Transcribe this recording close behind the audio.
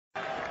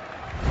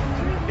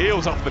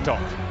Eales off the top.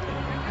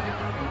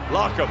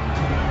 Larkham.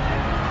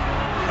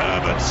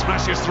 Herbert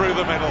smashes through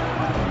the middle.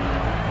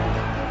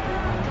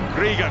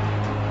 Gregan.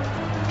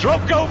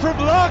 Drop goal from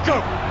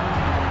Larkham.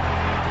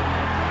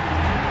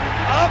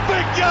 Up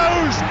it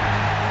goes.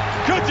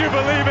 Could you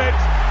believe it?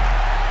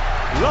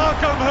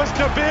 Larkham has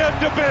De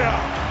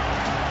Beer.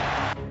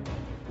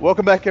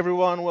 Welcome back,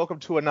 everyone. Welcome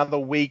to another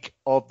week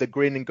of the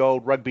Green and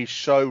Gold Rugby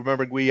Show.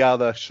 Remembering we are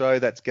the show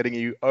that's getting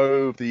you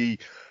over the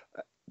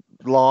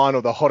line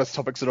or the hottest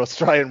topics in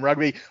Australian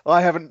rugby.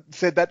 I haven't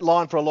said that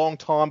line for a long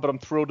time, but I'm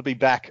thrilled to be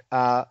back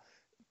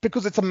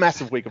because it's a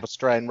massive week of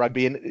Australian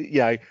rugby. And, you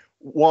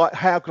know,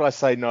 how could I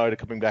say no to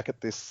coming back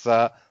at this,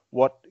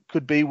 what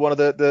could be one of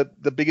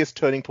the biggest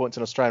turning points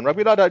in Australian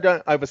rugby? And I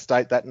don't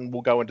overstate that, and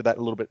we'll go into that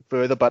a little bit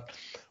further. But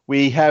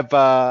we have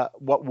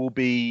what will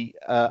be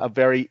a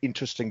very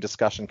interesting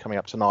discussion coming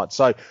up tonight.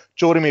 So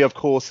joining me, of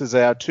course, is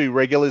our two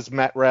regulars,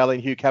 Matt Rowley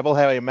and Hugh Cavill.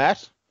 How are you,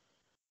 Matt?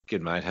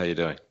 Good, mate. How you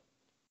doing?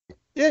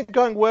 Yeah,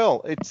 going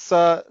well. It's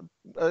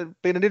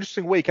been an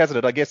interesting week, hasn't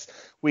it? I guess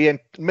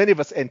many of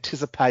us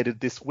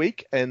anticipated this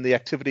week and the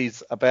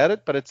activities about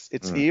it, but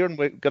it's here and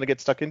we're going to get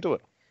stuck into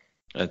it.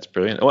 That's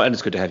brilliant. Oh, and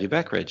it's good to have you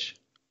back, Reg.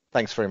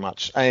 Thanks very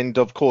much. And,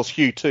 of course,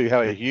 Hugh too. How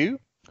are you?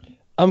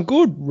 I'm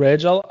good,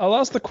 Reg. I'll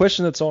ask the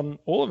question that's on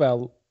all of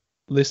our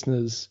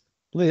listeners'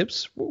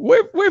 lips.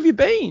 Where have you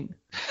been?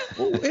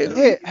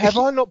 Have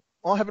I not?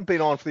 I haven't been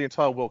on for the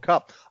entire World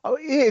Cup. Oh,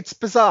 yeah, it's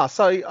bizarre.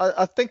 So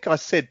I think I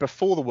said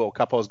before the World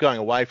Cup I was going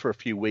away for a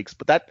few weeks,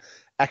 but that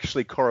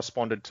actually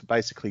corresponded to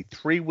basically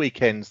 3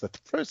 weekends, the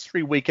first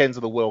 3 weekends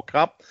of the World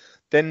Cup.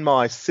 Then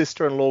my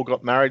sister-in-law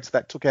got married, so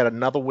that took out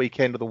another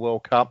weekend of the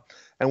World Cup.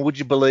 And would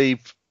you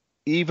believe,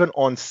 even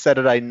on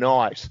Saturday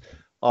night,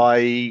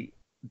 I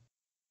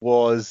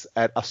was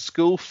at a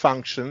school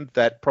function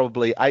that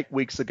probably 8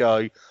 weeks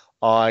ago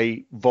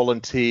I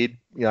volunteered,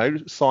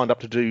 signed up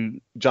to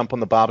jump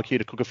on the barbecue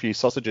to cook a few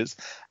sausages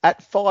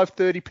at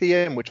 5:30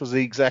 p.m., which was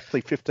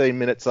exactly 15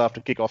 minutes after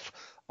kickoff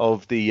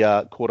of the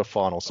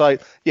quarterfinal. So,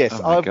 yes,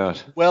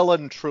 I've well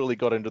and truly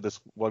got into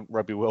this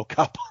Rugby World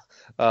Cup.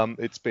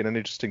 It's been an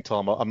interesting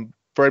time. I'm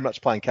very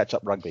much playing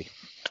catch-up rugby.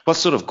 What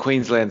sort of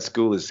Queensland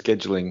school is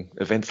scheduling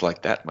events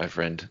like that, my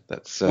friend?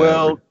 That's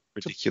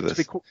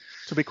ridiculous.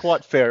 To be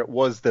quite fair, it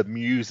was the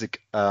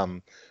music,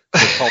 the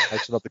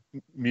culmination of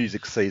the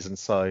music season.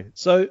 So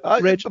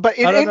Reg, but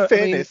in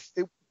fairness,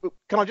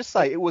 can I just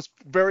say it was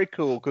very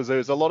cool because there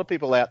was a lot of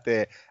people out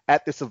there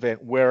at this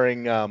event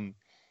wearing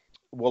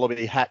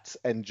Wallaby hats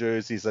and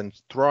jerseys and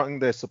throwing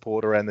their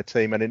support around the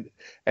team.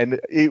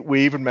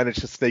 We even managed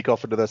to sneak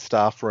off into the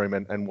staff room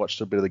and watched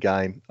a bit of the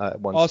game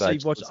at one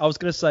stage. So I was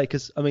going to say,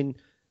 because,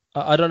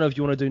 I don't know if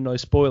you want to do no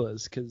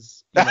spoilers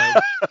because,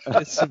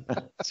 there's some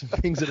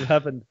things that have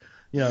happened,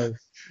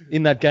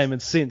 in that game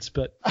and since,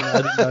 but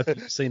I didn't know if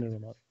you've seen it or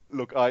not.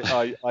 Look,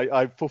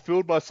 I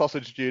fulfilled my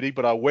sausage duty,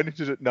 but I went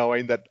into it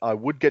knowing that I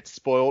would get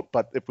spoiled,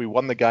 but if we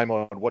won the game,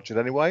 I'd watch it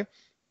anyway.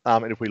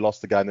 And if we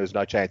lost the game, there was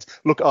no chance.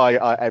 Look,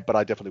 but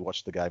I definitely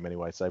watched the game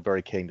anyway, so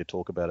very keen to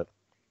talk about it.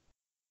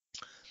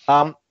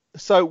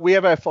 So we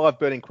have our 5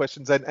 burning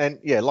questions, and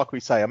yeah, like we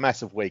say, a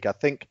massive week. I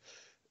think,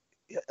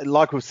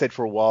 like we've said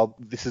for a while,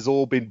 this has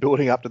all been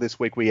building up to this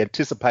week. We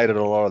anticipated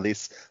a lot of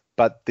this,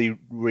 but the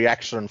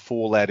reaction and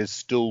fallout is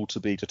still to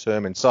be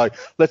determined. So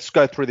let's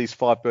go through these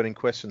 5 burning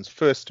questions.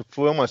 First and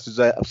foremost is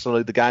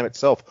absolutely the game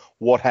itself.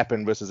 What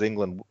happened versus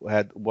England?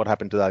 What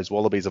happened to those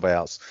Wallabies of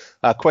ours?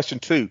 Question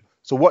 2.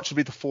 So what should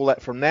be the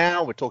fallout from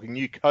now? We're talking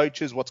new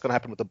coaches. What's going to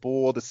happen with the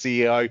board, the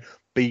CEO?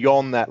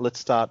 Beyond that, let's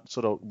start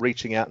sort of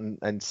reaching out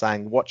and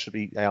saying what should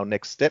be our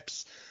next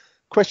steps.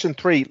 Question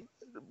 3,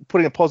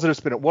 putting a positive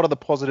spin at what are the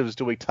positives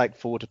do we take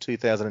forward to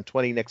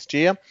 2020 next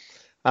year?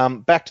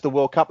 Back to the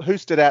World Cup. Who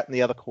stood out in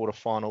the other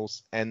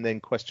quarterfinals? And then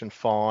question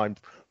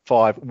 5,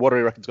 what do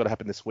you reckon is going to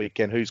happen this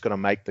weekend? Who's going to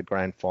make the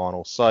grand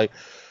final? So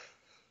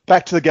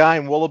back to the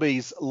game.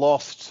 Wallabies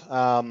lost,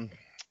 40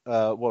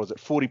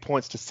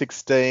 points to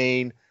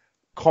 16.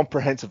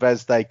 Comprehensive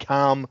as they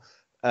come.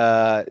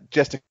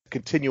 Just a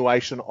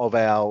continuation of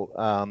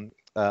our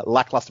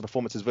lackluster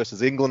performances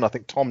versus England. I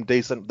think Tom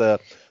Decent,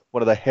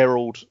 one of the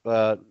Herald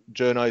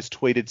journos,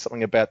 tweeted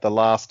something about the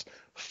last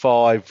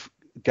 5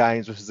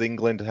 games versus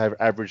England have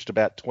averaged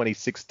about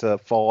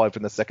 26-5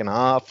 in the second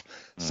half.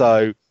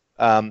 So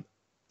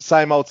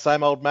same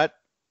old, Matt.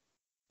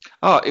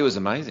 Oh, it was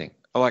amazing.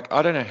 I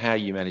don't know how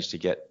you managed to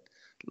get,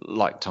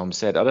 like Tom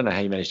said, I don't know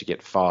how you managed to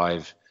get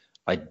 5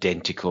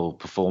 identical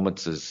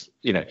performances,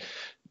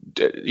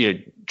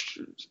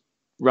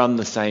 run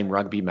the same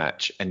rugby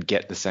match and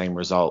get the same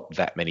result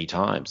that many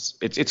times.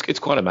 It's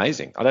quite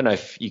amazing. I don't know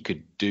if you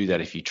could do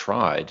that if you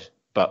tried,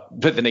 but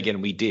then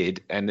again, we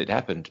did, and it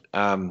happened.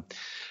 And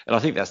I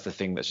think that's the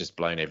thing that's just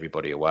blown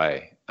everybody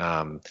away.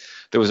 There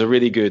was a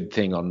really good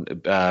thing on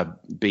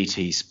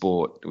BT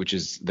Sport, which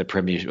is the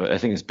Premiership. I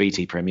think it's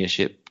BT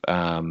Premiership.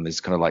 It's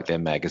kind of like their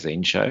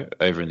magazine show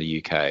over in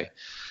the UK.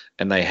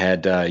 And they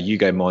had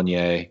Hugo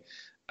Monye,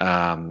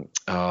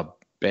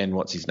 Ben,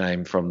 what's his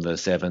name from the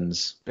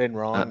Sevens? Ben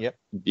Ryan, yep.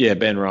 Yeah,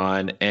 Ben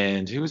Ryan.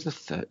 And who was the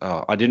third?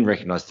 Oh, I didn't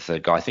recognise the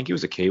third guy. I think he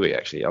was a Kiwi,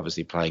 actually,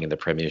 obviously playing in the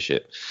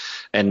Premiership.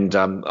 And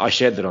I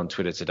shared that on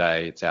Twitter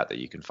today. It's out that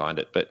you can find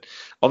it. But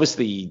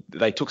obviously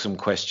they took some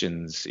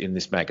questions in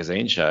this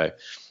magazine show,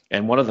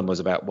 and one of them was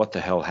about what the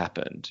hell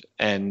happened.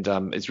 And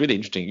it's really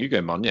interesting.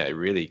 Hugo Monye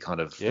really kind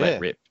of let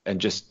rip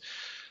and just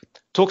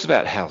talks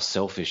about how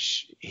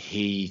selfish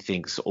he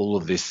thinks all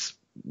of this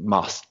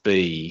must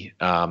be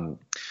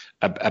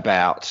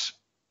about,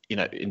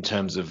 in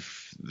terms of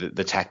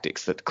the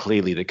tactics that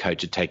clearly the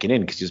coach had taken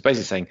in, because he was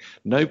basically saying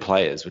no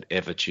players would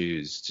ever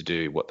choose to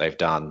do what they've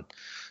done,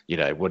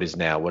 what is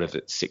now, what if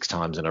it's 6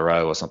 times in a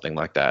row or something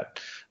like that.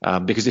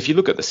 Because if you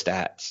look at the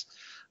stats,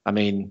 I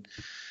mean,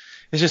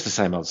 it's just the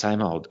same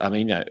old. I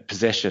mean,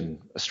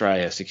 possession,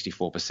 Australia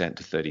 64%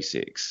 to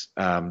 36.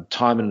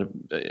 Time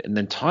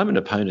in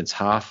opponent's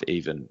half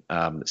even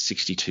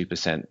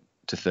 62%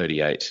 to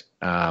 38.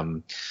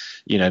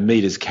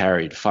 Meters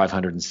carried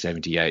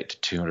 578 to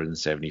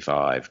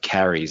 275.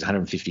 Carries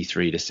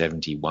 153 to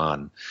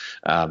 71.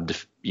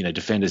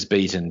 Defenders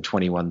beaten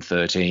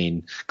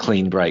 21-13.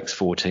 Clean breaks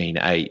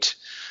 14-8.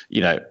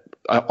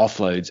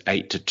 Offloads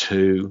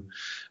 8-2.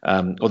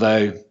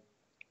 Although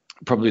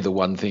probably the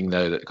one thing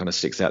though that kind of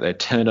sticks out there,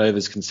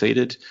 turnovers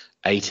conceded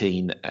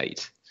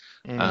 18-8.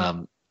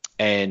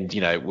 And,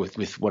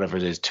 with whatever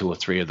it is, 2 or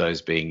 3 of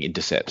those being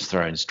intercepts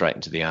thrown straight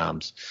into the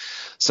arms.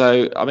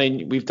 So, I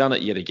mean, we've done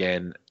it yet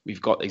again.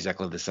 We've got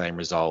exactly the same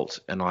result.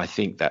 And I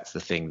think that's the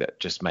thing that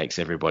just makes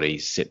everybody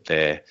sit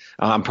there.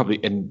 And I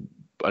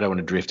don't want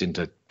to drift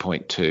into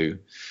point 2,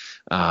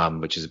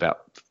 which is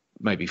about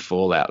maybe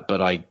fallout.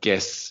 But I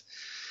guess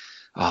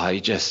I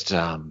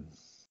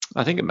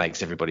think it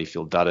makes everybody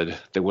feel dudded.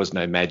 There was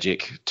no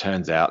magic.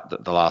 Turns out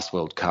that the last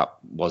World Cup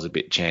was a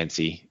bit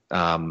chancy.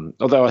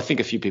 Although I think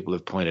a few people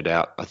have pointed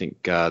out, I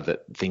think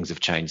that things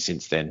have changed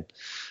since then,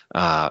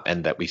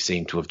 and that we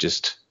seem to have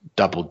just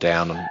doubled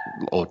down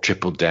or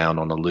tripled down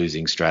on a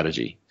losing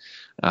strategy.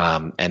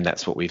 And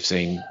that's what we've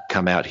seen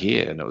come out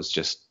here. And it was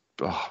just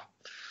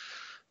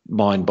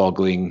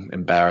mind-boggling,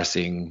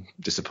 embarrassing,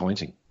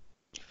 disappointing.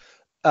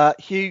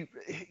 Hugh,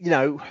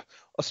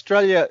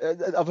 Australia,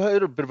 I've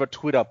heard a bit of a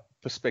Twitter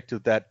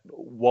perspective that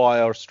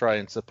why are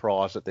Australians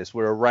surprised at this?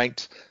 We're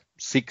ranked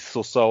 6th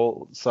or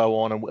so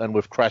on, and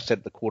we've crashed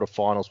at the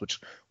quarterfinals,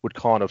 which would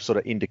kind of sort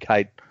of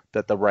indicate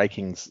that the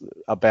ranking's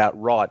about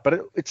right.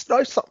 But it's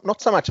not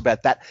so much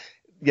about that,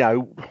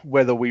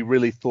 whether we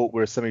really thought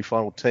we were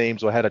semi-final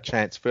teams or had a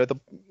chance further.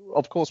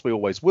 Of course, we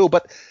always will.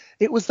 But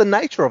it was the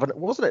nature of it,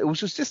 wasn't it? It was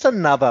just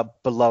another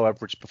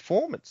below-average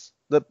performance.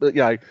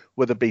 Whether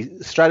it be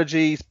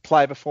strategies,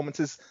 player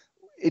performances,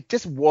 it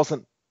just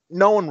wasn't.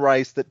 No one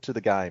raised it to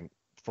the game,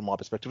 from my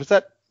perspective. Is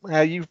that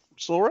how you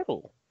saw it,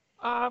 or?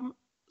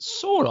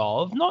 Sort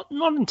of, not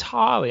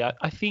entirely.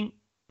 I think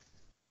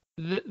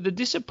the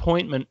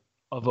disappointment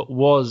of it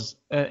was,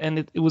 and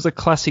it was a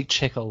classic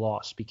checker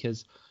loss,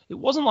 because it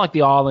wasn't like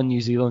the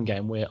Ireland-New Zealand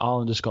game where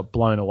Ireland just got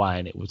blown away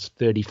and it was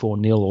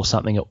 34-0 or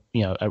something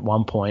at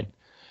one point.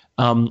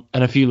 And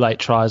a few late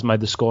tries made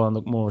the scoreline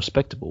look more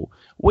respectable.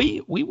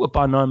 We were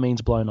by no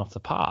means blown off the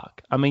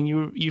park. I mean,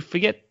 you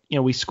forget,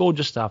 we scored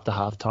just after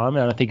halftime,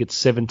 and I think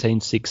it's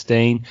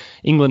 17-16.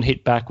 England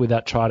hit back with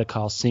that try to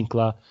Kyle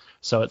Sinclair,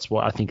 so it's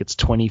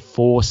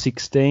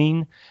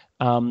 24-16.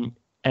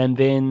 And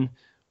then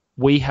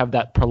we have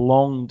that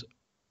prolonged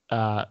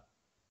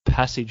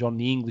passage on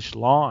the English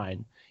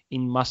line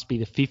in must be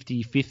the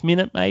 55th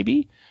minute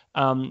maybe.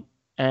 And,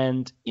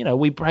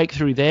 we break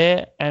through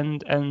there,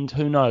 and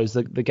who knows,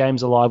 the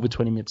game's alive with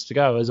 20 minutes to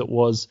go. As it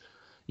was,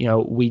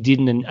 we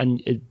didn't,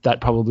 and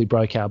that probably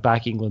broke our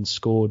back. England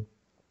scored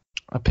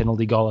a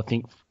penalty goal, I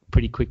think,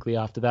 pretty quickly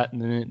after that.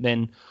 And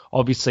then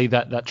obviously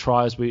that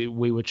try as we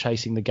were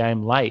chasing the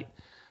game late.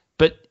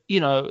 But,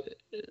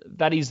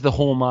 that is the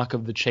hallmark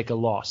of the checker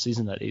loss,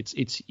 isn't it?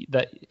 It's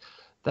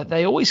that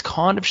they always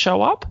kind of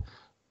show up.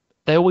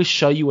 They always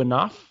show you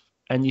enough.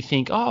 And you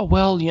think, oh,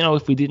 well,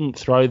 if we didn't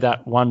throw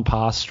that one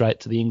pass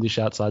straight to the English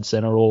outside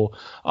centre, or,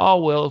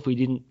 oh, well, if we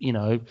didn't,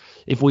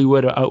 if we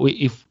were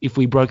to, if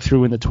we broke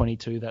through in the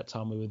 22 that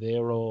time we were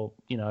there, or,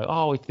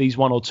 oh, if these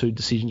 1 or 2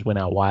 decisions went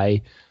our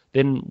way,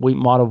 then we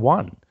might have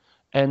won.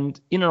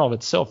 And in and of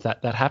itself,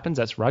 that happens.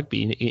 That's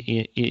rugby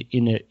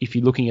if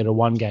you're looking at a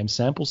one-game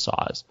sample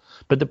size.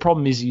 But the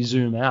problem is you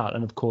zoom out,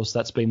 and of course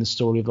that's been the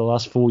story of the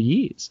last 4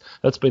 years.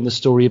 That's been the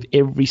story of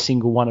every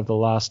single one of the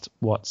last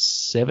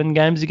 7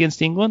 games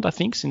against England, I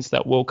think, since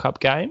that World Cup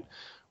game,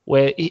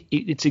 where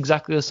it's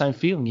exactly the same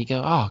feeling. You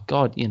go, oh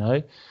God,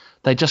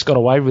 they just got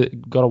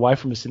away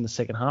from us in the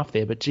second half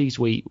there, but geez,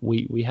 we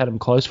had them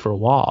close for a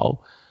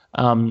while,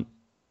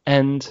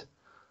 and.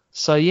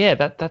 So yeah,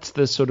 that's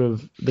the sort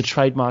of the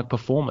trademark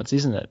performance,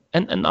 isn't it?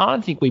 And I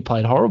don't think we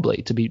played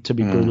horribly, to be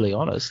brutally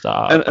honest.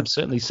 I've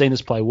certainly seen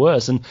us play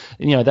worse. And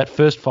that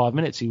first 5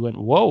 minutes, you went,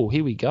 whoa,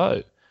 here we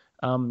go.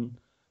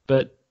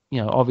 But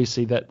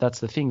obviously that's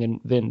the thing.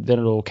 Then it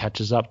all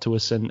catches up to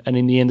us. And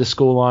in the end, the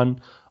scoreline,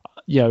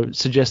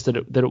 suggests that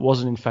it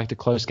wasn't in fact a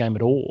close game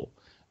at all.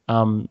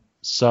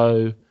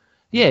 So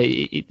yeah,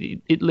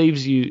 it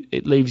leaves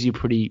you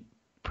pretty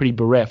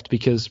bereft,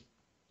 because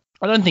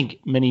I don't think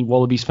many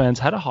Wallabies fans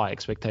had a high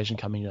expectation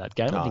coming into that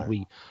game. I think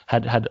we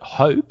had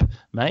hope,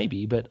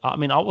 maybe, but I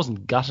mean, I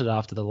wasn't gutted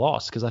after the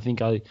loss, because I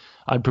think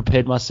I'd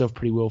prepared myself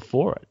pretty well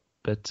for it.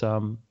 But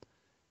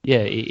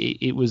yeah,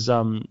 it was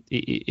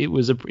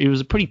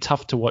a pretty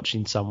tough to watch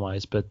in some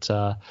ways. But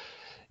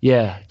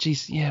yeah,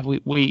 geez, yeah,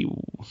 we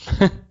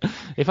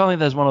if only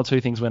those one or two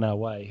things went our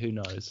way, who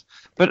knows?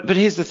 But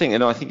here's the thing,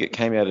 and I think it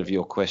came out of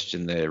your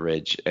question there,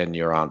 Reg, and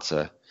your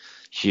answer,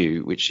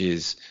 Hugh, which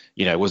is,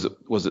 was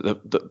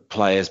it the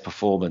player's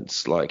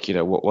performance? Like,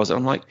 what was it?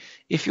 I'm like,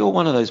 if you're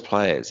one of those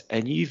players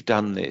and you've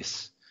done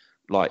this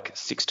like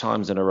 6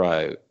 times in a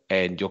row,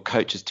 and your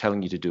coach is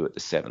telling you to do it the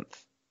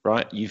 7th,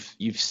 right?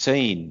 You've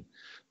seen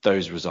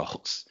those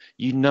results.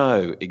 You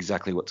know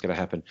exactly what's going to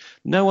happen.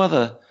 No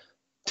other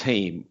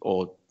team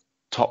or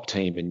top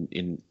team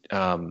in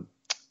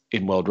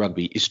world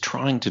rugby is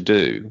trying to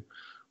do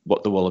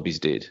what the Wallabies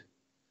did.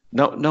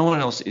 No one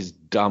else is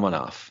dumb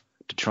enough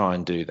to try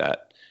and do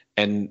that,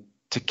 and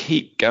to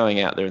keep going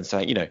out there and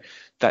saying,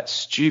 that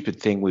stupid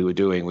thing we were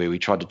doing where we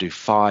tried to do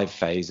 5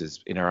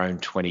 phases in our own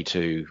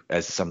 22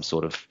 as some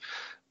sort of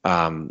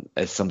an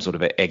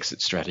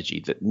exit strategy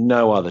that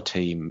no other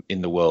team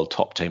in the world,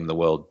 top team in the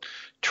world,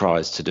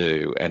 tries to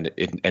do, and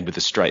with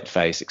a straight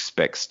face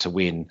expects to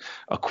win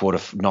a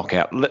quarter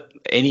knockout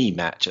any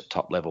match at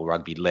top level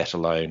rugby, let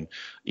alone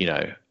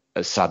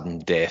a sudden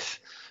death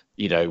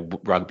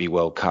Rugby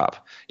World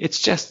Cup.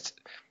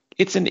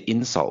 It's an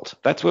insult.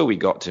 That's where we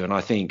got to. And I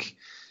think,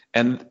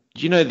 and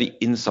the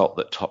insult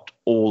that topped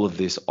all of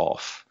this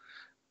off,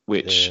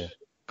 which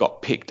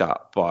got picked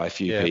up by a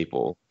few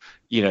people,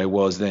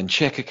 was then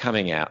Cheika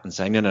coming out and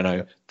saying,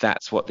 no,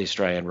 that's what the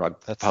Australian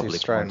public the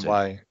Australian wanted.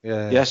 way.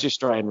 Yeah. That's the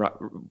Australian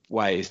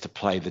way, is to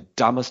play the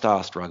dumbest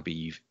ass rugby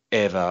you've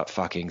ever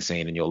fucking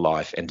seen in your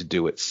life, and to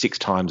do it 6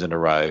 times in a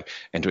row,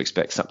 and to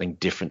expect something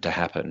different to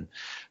happen.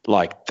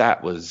 Like,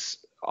 that was,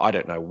 I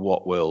don't know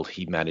what world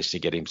he managed to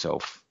get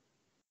himself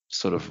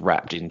sort of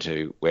wrapped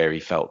into, where he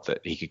felt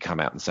that he could come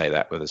out and say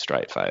that with a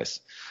straight face.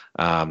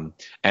 And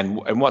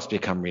what's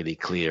become really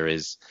clear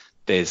is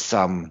there's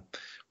some,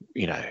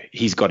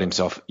 he's got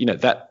himself,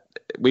 that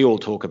we all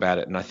talk about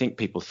it, and I think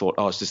people thought,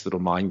 it's this little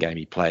mind game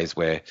he plays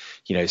where,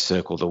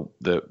 circle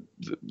the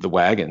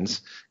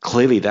wagons.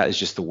 Clearly that is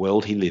just the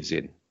world he lives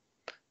in.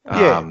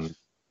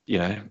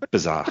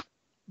 Bizarre.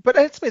 But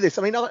answer me this.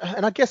 I mean,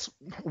 and I guess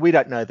we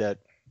don't know the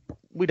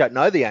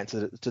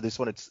answer to this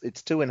one.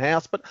 It's too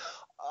in-house, but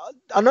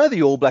I know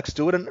the All Blacks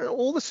do it, and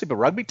all the Super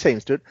Rugby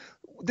teams do it.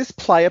 This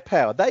player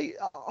power, I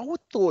would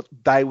thought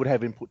they would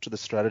have input to the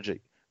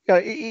strategy.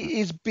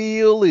 Is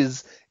Beale,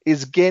 is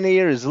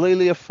Genia, is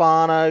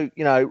Lealiifano,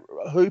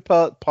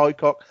 Hooper,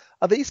 Pocock,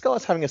 are these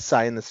guys having a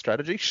say in the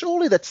strategy?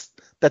 Surely that's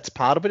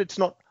part of it. It's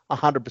not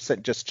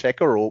 100% just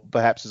Cheika, or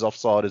perhaps is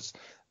offside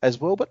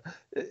as well. But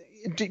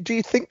do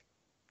you think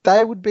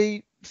they would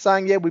be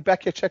saying, yeah, we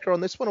back your Cheika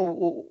on this one,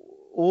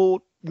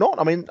 or not?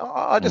 I mean,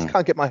 I just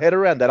can't get my head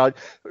around that. I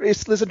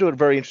listened to a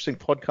very interesting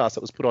podcast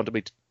that was put on to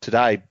me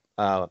today.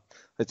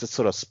 It's a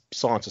sort of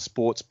science of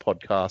sports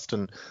podcast,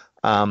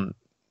 and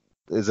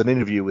there's an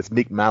interview with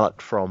Nick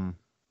Mallett from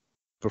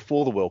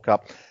before the World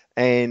Cup,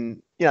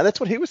 and that's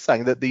what he was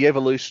saying, that the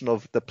evolution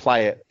of the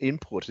player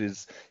input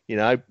is,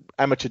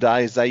 amateur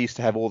days they used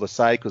to have all the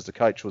say because the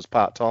coach was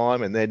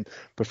part-time, and then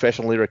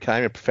professional era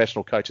came and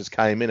professional coaches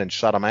came in and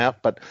shut them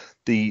out, but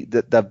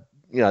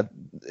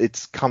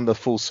it's come the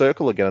full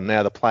circle again, and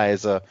now the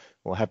players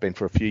have been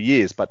for a few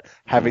years, but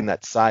having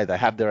that say, they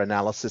have their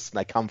analysis and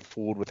they come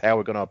forward with how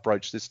we're going to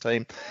approach this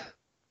team.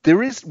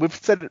 We've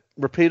said it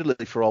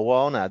repeatedly for a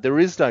while now, there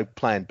is no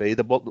plan B.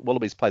 The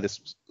Wallabies play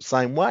this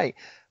same way.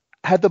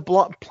 Had the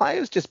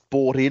players just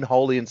bought in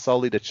wholly and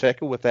solely to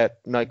Cheika without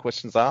no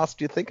questions asked,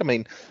 do you think? I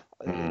mean,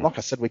 like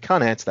I said, we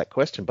can't answer that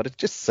question, but it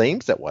just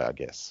seems that way, I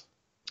guess.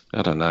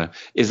 I don't know.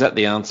 Is that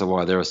the answer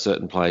why there are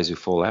certain players who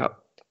fall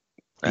out?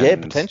 Yeah,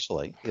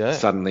 potentially. Yeah.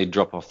 Suddenly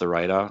drop off the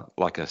radar,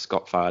 like a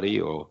Scott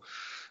Fardy, or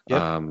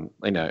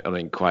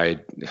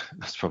Quaid.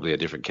 That's probably a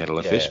different kettle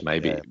of fish.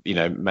 Maybe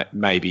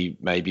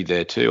maybe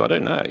there too. I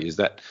don't know. Is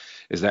that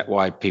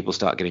why people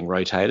start getting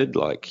rotated?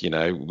 Like,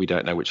 we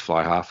don't know which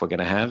fly half we're going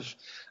to have,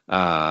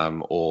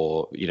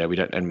 or we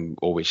don't,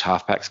 or which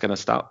halfback's going to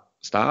start.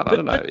 I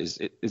don't know. Is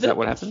that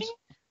what happens?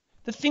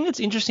 The thing that's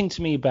interesting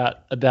to me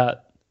about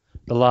the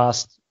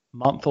last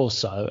month or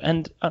so,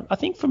 and I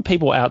think from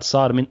people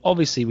outside, I mean,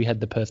 obviously we had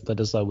the Perth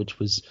Bledisloe, which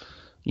was,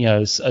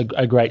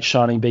 a great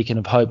shining beacon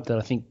of hope that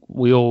I think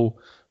we all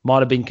might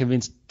have been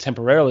convinced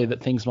temporarily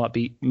that things might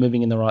be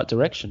moving in the right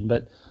direction.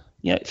 But,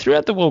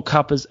 throughout the World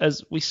Cup,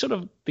 as we sort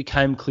of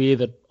became clear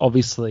that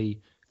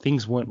obviously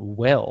things weren't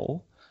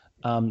well,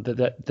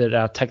 that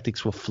our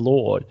tactics were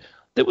flawed,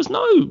 there was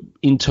no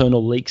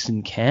internal leaks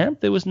in camp.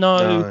 There was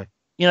no.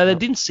 There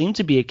didn't seem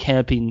to be a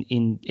camp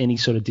in any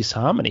sort of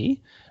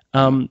disharmony.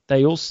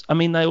 They all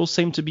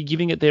seemed to be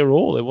giving it their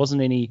all. There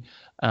wasn't any,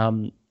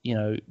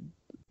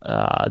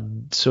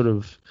 sort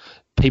of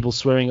people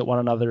swearing at one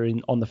another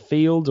on the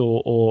field,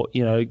 or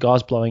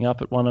guys blowing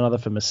up at one another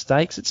for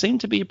mistakes. It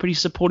seemed to be a pretty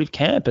supportive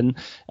camp, and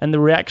the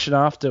reaction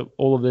after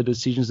all of the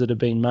decisions that have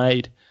been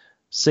made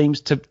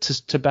seems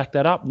to back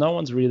that up. No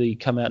one's really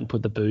come out and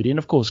put the boot in.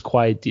 Of course,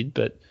 Quaid did,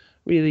 but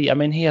really, I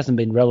mean, he hasn't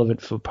been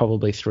relevant for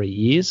probably 3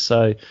 years,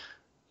 so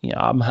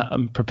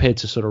I'm prepared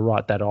to sort of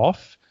write that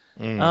off.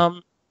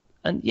 And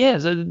yeah,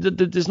 so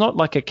there's not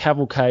like a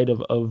cavalcade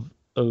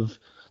of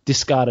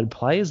discarded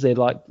players there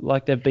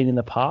like they've been in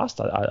the past,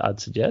 I'd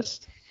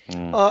suggest.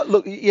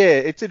 Look, yeah,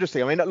 it's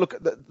interesting. I mean, look,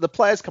 the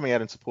players coming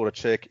out in support of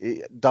Czech,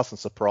 it doesn't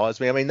surprise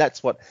me. I mean,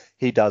 that's what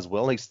he does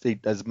well. He,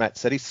 as Matt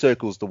said, he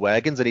circles the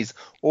wagons, and he's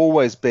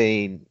always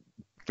been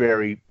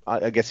very,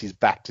 I guess he's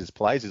backed his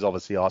plays. He's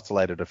obviously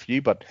isolated a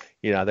few, but,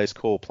 those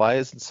core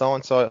players and so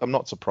on. So I'm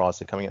not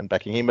surprised they're coming out and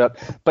backing him.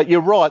 But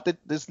you're right, that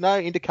there's no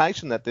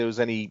indication that there was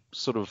any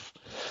sort of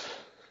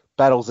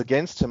battles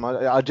against him.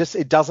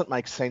 It doesn't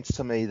make sense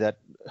to me that,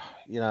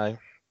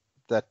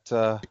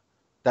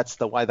 that's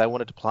the way they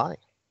wanted to play.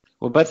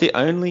 Well, but the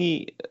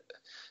only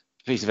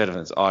piece of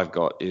evidence I've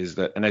got is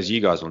that, and as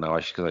you guys will know,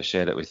 because I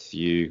shared it with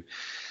you,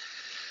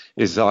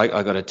 is I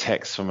got a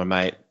text from a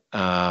mate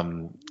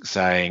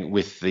saying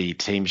with the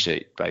team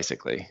sheet,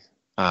 basically.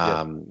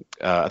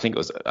 I think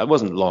it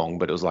wasn't long,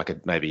 but it was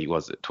like maybe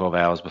 12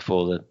 hours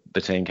before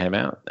the team came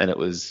out, and it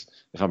was,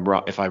 if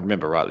I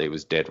remember rightly, it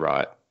was dead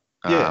right.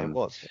 Yeah, it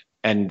was.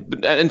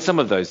 And some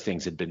of those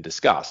things had been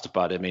discussed,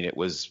 but I mean, it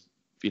was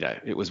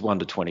 1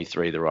 to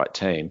 23, the right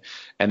team.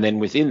 And then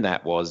within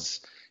that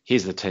was,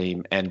 here's the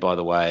team. And by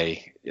the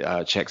way,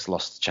 Czech's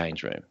lost the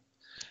change room.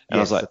 And yes, I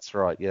was like, that's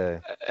right. Yeah.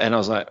 And I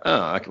was like,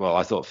 oh, okay, well,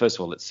 I thought, first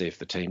of all, let's see if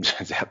the team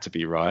turns out to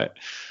be right.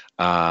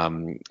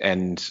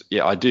 And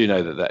yeah, I do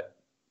know that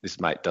this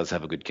mate does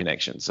have a good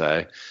connection.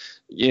 So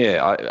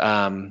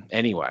yeah,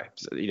 anyway,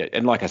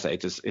 and like I say,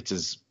 it's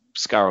as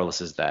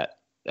scurrilous as that.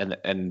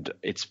 And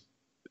it's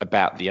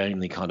about the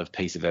only kind of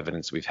piece of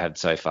evidence we've had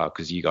so far,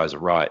 because you guys are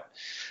right.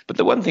 But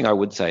the one thing I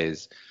would say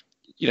is,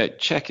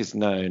 Czech is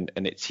known,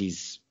 and it's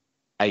his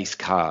ace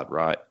card,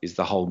 right, is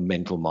the whole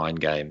mental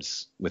mind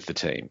games with the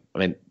team. I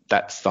mean,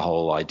 that's the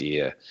whole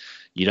idea.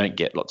 You don't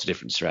get lots of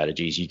different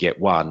strategies. You get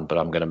one, but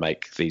I'm going to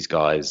make these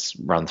guys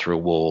run through a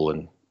wall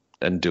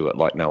and do it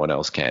like no one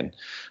else can.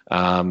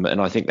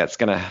 And I think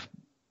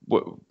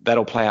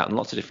that'll play out in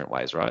lots of different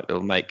ways, right?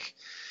 It'll make,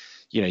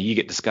 you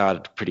get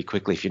discarded pretty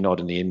quickly if you're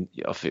not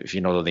if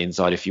you're not on the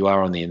inside. If you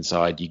are on the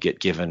inside, you get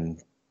given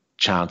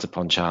chance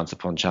upon chance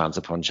upon chance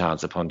upon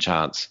chance upon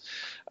chance.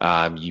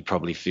 You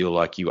probably feel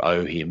like you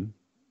owe him,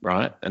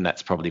 right? And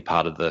that's probably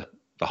part of the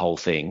whole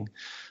thing.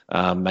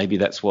 Maybe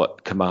that's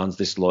what commands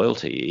this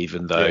loyalty,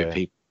 even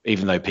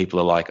though people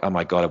are like, oh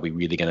my God, are we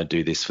really going to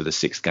do this for the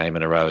 6th game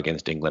in a row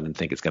against England and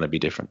think it's going to be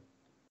different?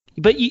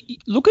 But you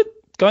look at,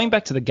 going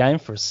back to the game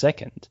for a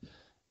second,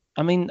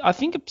 I mean, I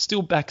think it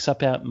still backs up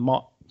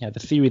the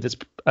theory that's,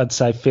 I'd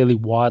say, fairly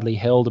widely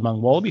held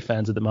among Wallaby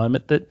fans at the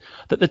moment, that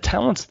the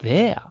talent's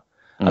there.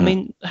 I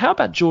mean, how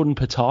about Jordan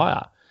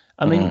Petaia?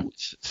 I mean,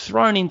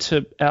 thrown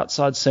into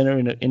outside centre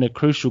in a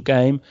crucial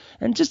game,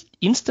 and just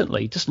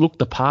instantly just looked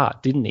the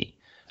part, didn't he?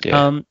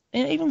 Yeah.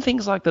 And even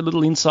things like the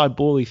little inside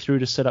ball he threw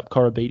to set up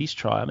Korobides'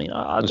 try. I mean,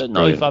 I don't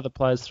know if other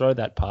players throw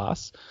that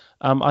pass.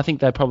 I think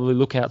they probably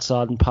look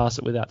outside and pass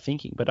it without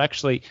thinking. But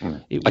actually,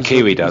 it was a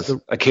Kiwi does.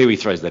 A Kiwi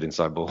throws that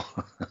inside ball.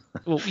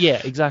 Well,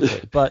 yeah,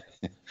 exactly. But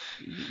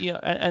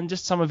and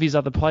just some of his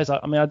other plays. I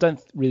mean, I don't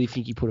really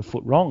think he put a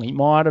foot wrong. He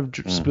might have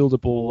spilled a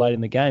ball late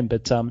in the game,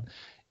 but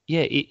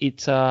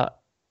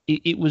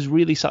it was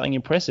really something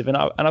impressive. And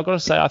I've got to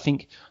say, I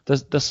think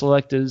the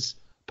selectors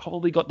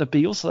probably got the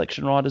Beale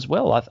selection right as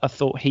well. I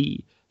thought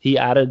he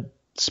added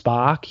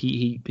spark.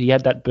 He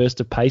had that burst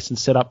of pace and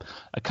set up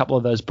a couple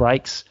of those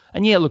breaks.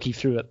 And yeah, look, he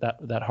threw it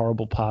that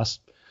horrible pass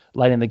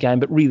late in the game,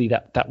 but really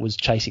that was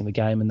chasing the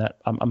game, and that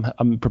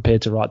I'm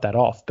prepared to write that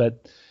off.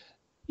 But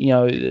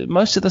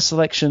most of the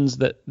selections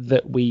that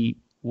we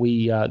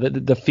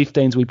the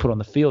 15s we put on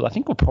the field, I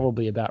think were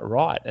probably about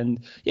right.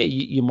 And yeah,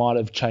 you might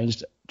have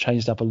changed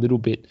up a little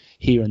bit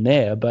here and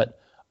there, but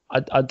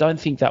I don't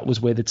think that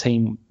was where the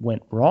team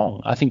went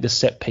wrong. I think the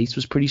set piece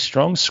was pretty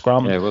strong.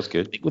 Scrum, yeah, it was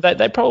good.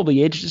 They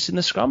probably edged us in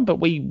the scrum, but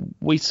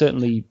we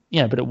certainly,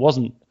 but it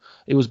wasn't.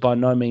 It was by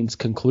no means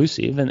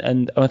conclusive,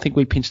 and I think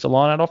we pinched a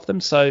line out off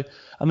them. So,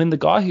 I mean, the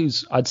guy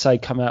who's, I'd say,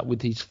 come out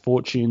with his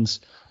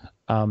fortunes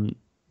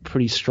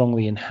pretty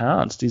strongly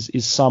enhanced is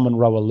Simon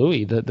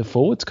Rawalui, the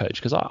forwards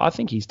coach, because I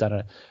think he's done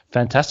a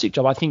fantastic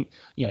job. I think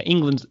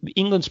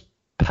England's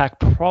pack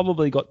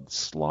probably got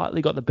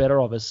the better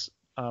of us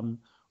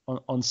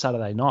on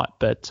Saturday night,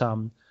 but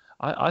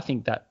I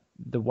think that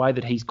the way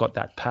that he's got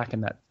that pack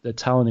and that the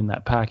talent in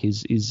that pack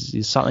is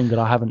something that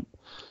I haven't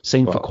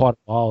seen for quite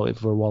a while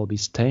for a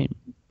Wallabies team.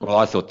 Well,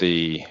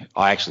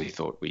 I actually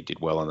thought we did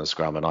well on the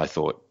scrum, and I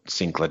thought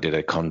Sinclair did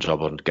a con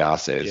job on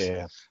Garces.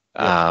 Yeah.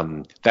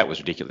 That was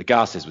ridiculous.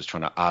 Garces was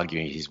trying to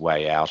argue his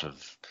way out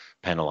of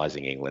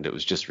penalising England. It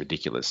was just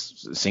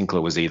ridiculous.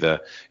 Sinclair was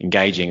either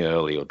engaging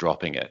early or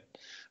dropping it.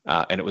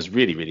 And it was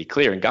really, really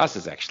clear. And Gus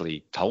has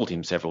actually told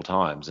him several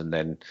times,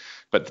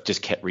 but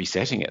just kept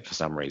resetting it for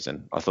some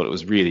reason. I thought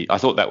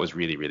that was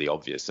really, really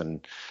obvious.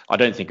 And I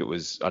don't think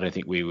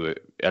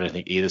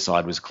either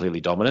side was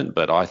clearly dominant,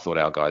 but I thought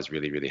our guys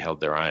really, really held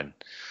their own.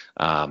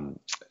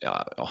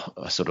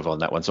 Sort of on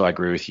that one. So I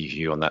agree with you,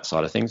 Hugh, on that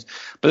side of things.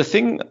 But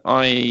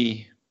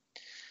the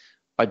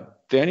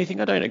only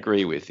thing I don't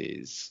agree with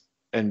is,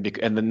 and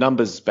the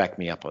numbers back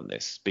me up on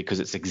this, because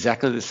it's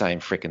exactly the same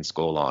frickin'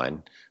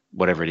 scoreline,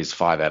 whatever it is,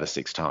 5 out of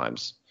 6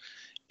 times,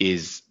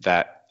 is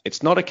that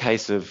it's not a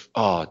case of,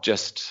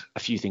 just a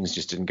few things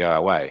just didn't go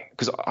our way.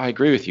 Because I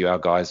agree with you, our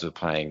guys were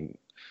playing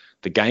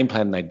the game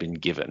plan they'd been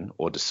given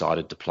or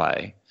decided to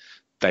play,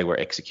 they were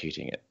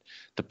executing it.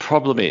 The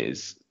problem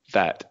is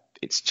that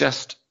it's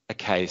just a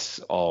case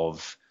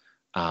of,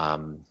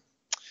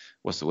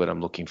 what's the word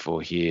I'm looking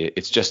for here?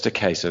 It's just a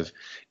case of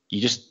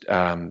you just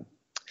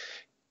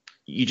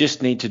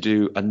need to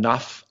do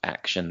enough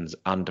actions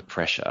under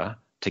pressure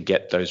to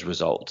get those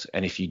results.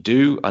 And if you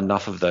do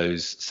enough of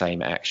those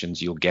same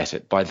actions, you'll get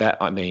it. By that,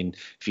 I mean,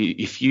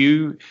 if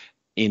you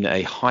in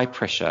a high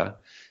pressure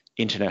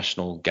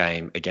international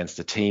game against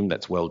a team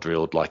that's well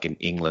drilled, like in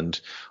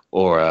England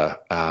or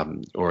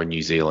a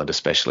New Zealand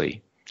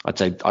especially,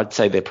 I'd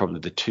say they're probably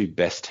the 2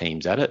 best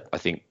teams at it. I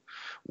think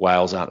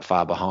Wales aren't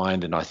far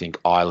behind, and I think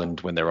Ireland,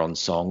 when they're on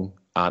song,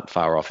 aren't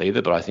far off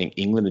either. But I think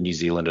England and New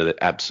Zealand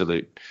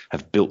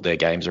have built their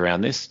games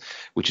around this,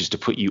 which is to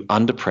put you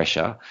under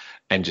pressure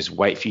and just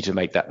wait for you to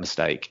make that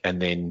mistake,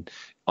 and then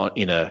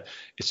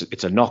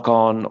it's a knock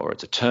on, or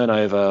it's a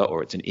turnover,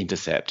 or it's an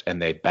intercept,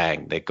 and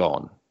they're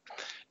gone.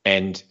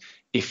 And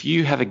if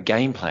you have a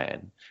game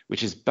plan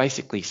which is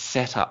basically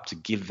set up to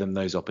give them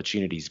those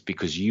opportunities,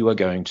 because you are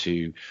going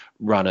to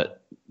run it,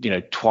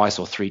 twice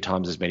or 3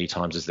 times as many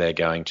times as they're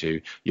going to.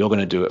 You're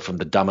going to do it from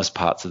the dumbest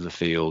parts of the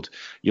field.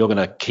 You're going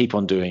to keep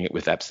on doing it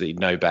with absolutely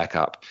no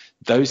backup.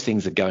 Those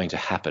things are going to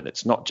happen.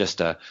 It's not just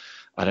like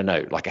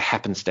a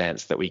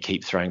happenstance that we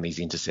keep throwing these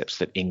intercepts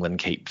that England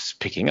keeps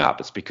picking up.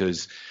 It's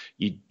because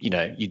you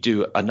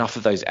do enough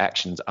of those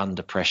actions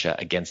under pressure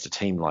against a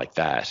team like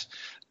that.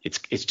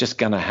 It's just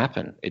going to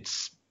happen.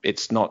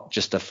 It's not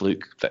just a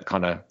fluke that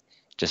kind of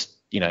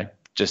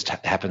just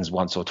happens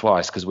once or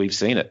twice, because we've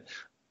seen it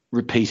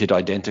repeated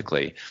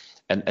identically.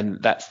 And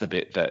that's the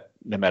bit that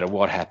no matter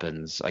what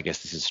happens, I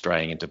guess this is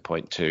straying into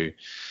point 2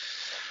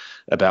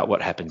 about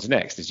what happens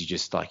next, is you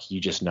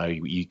just know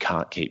you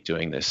can't keep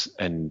doing this.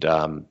 And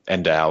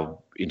our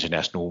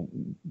international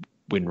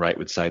win rate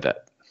would say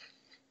that.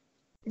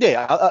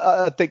 Yeah,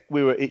 I think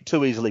we were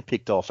too easily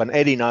picked off, and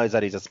Eddie knows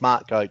that. He's a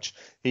smart coach.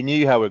 He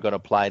knew how we were going to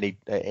play,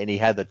 and he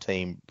had the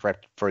team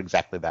prepped for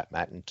exactly that,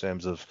 Matt, in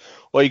terms of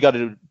all you got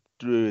to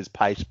do is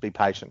be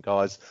patient,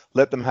 guys.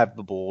 Let them have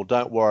the ball.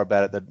 Don't worry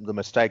about it. The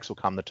mistakes will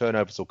come, the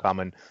turnovers will come,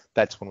 and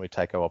that's when we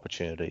take our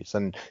opportunities.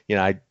 And,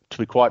 to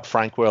be quite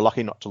frank, we're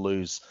lucky not to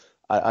lose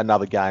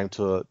another game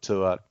to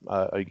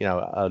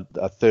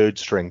a third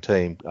string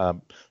team.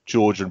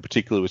 Georgia in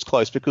particular was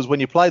close, because when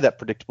you play that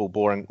predictable,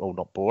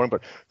 not boring,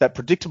 but that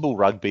predictable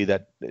rugby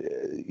that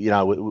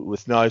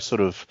with no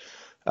sort of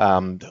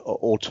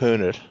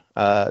alternate,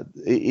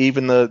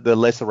 even the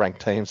lesser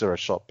ranked teams are a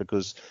shot,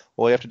 because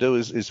all you have to do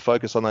is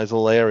focus on those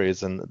little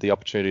areas and the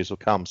opportunities will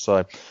come.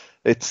 So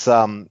it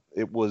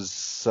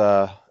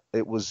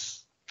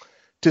was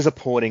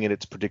disappointing in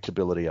its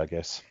predictability, I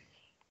guess.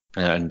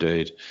 Yeah,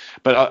 indeed.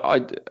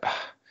 But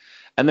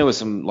and there was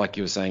some, like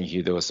you were saying,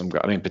 Hugh, there was some,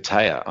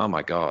 Patea, oh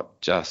my God,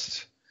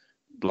 just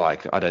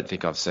like, I don't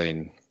think I've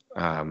seen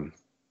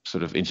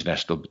sort of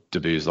international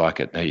debuts like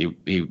it.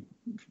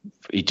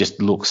 He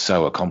just looks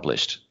so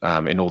accomplished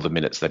in all the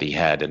minutes that he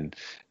had, and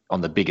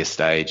on the biggest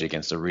stage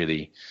against a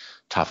really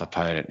tough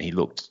opponent, he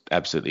looked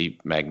absolutely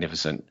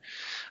magnificent.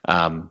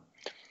 On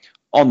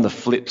the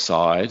flip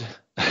side,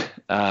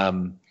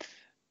 Will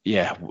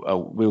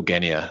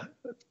Genia,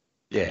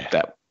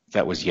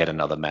 that was yet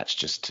another match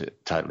just to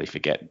totally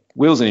forget.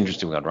 Will's an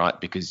interesting one,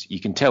 right? Because you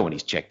can tell when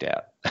he's checked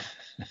out.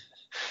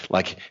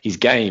 Like, his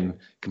game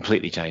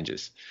completely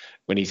changes.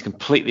 When he's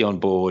completely on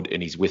board and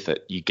he's with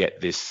it, you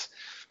get this,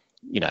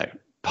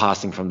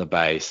 passing from the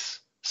base,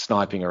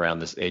 sniping around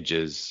the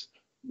edges,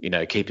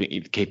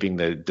 keeping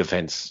the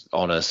defense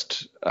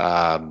honest,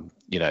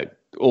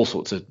 all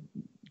sorts of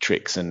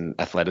tricks and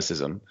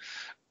athleticism.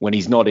 When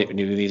he's not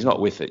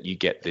with it, you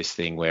get this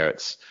thing where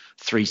it's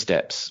 3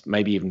 steps,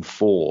 maybe even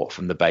 4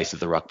 from the base of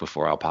the ruck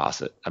before I'll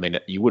pass it. I mean,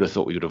 you would have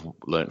thought we would have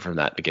learned from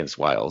that against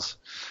Wales.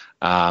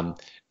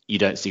 You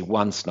don't see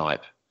one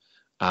snipe,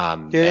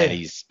 and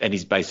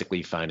he's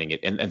basically phoning it,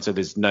 and so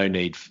there's no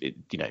need for,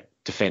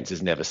 defense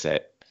is never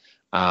set.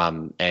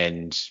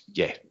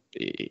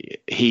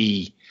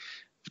 He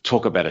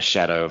talk about a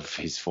shadow of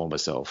his former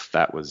self.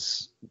 That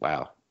was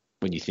wow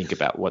when you think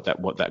about what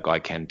that guy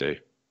can do.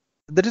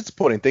 The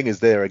disappointing thing is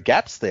there are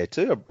gaps there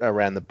too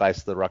around the base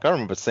of the ruck. I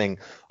remember seeing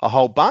a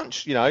whole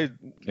bunch,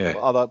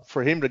 either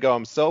for him to go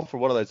himself or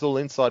one of those little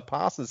inside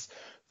passes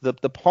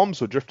the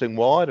Poms were drifting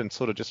wide and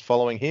sort of just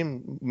following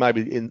him,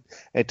 maybe in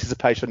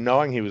anticipation,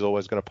 knowing he was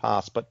always going to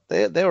pass. But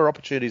there were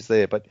opportunities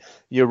there. But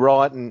you're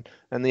right, and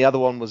the other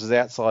one was his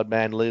outside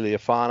man,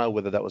 Leali'ifano,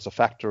 whether that was a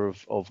factor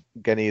of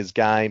Ganier's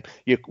game.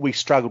 We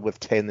struggled with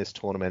 10 this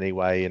tournament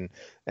anyway,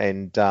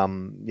 and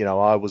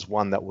I was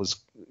one that was,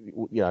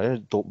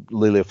 thought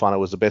Leali'ifano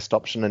was the best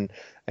option,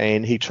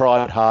 and he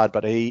tried hard,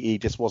 but he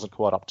just wasn't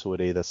quite up to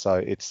it either.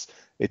 So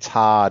it's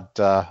hard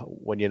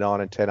when your 9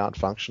 and 10 aren't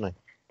functioning.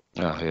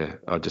 Oh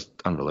yeah, just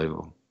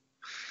unbelievable.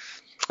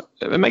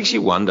 It makes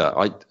you wonder.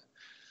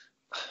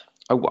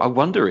 I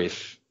wonder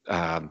if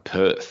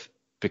Perth,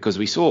 because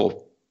we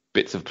saw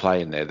bits of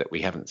play in there that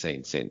we haven't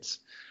seen since.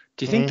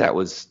 Do you think that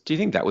was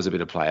a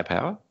bit of player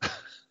power?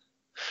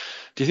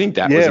 Do you think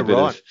that was a bit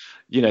of,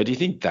 do you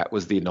think that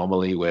was the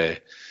anomaly where,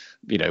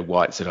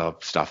 White said, "Oh,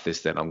 stuff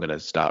this, then I'm going to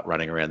start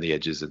running around the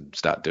edges and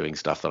start doing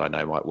stuff that I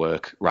know might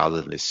work,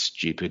 rather than this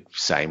stupid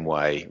same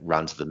way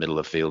run to the middle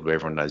of the field where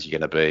everyone knows you're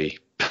going to be."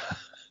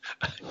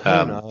 Who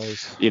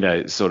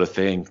knows? Sort of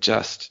thing.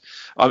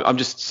 I'm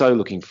just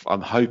so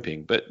I'm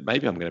hoping, but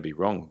maybe I'm going to be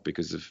wrong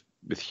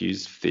with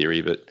Hugh's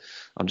theory, but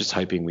I'm just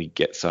hoping we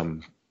get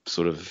some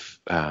sort of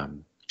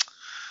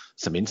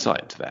some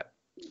insight into that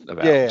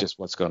about just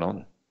what's going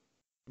on.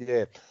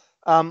 Yeah.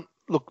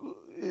 Look,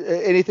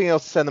 anything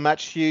else to say on the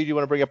match, Hugh? Do you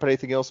want to bring up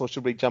anything else, or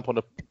should we jump on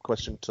to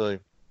question 2?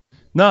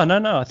 No.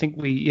 I think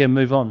we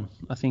move on.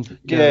 I think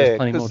there's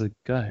plenty more to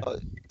go.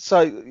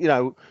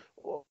 So,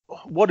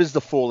 what is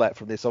the fallout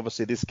from this?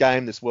 Obviously, this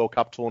game, this World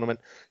Cup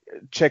tournament,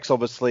 Czech's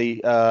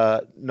obviously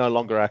no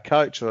longer our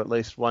coach, or at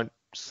least won't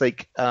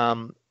seek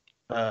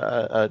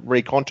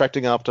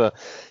recontracting after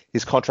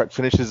his contract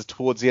finishes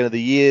towards the end of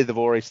the year. They've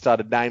already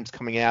started names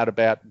coming out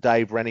about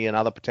Dave Rennie and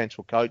other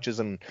potential coaches,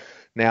 and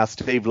now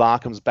Steve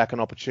Larkham's back an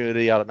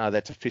opportunity. I don't know if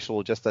that's official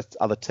or just that's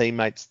other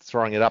teammates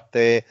throwing it up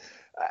there.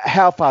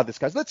 How far this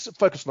goes? Let's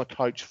focus on the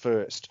coach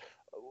first.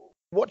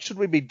 What should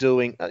we be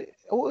doing?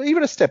 Or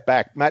even a step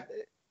back, Matt.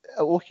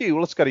 Or Hugh,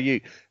 let's go to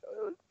you.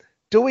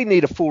 Do we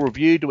need a full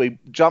review? Do we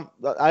jump?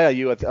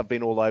 ARU have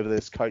been all over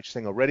this coach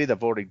thing already.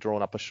 They've already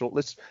drawn up a short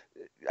list.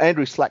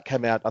 Andrew Slack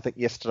came out, I think,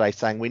 yesterday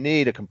saying we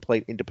need a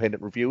complete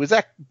independent review. Is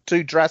that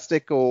too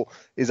drastic, or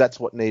is that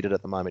what's needed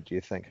at the moment, do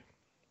you think?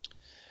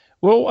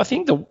 Well, I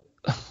think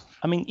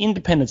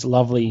independent's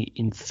lovely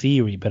in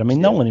theory, but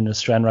no one in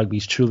Australian rugby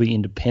is truly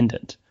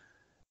independent.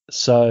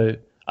 So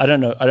I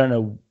don't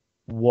know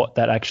what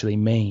that actually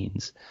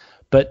means.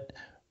 But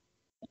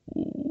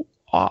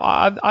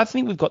I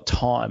think we've got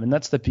time, and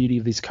that's the beauty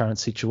of this current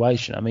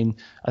situation.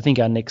 I think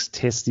our next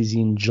test is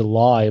in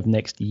July of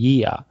next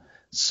year.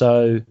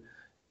 So,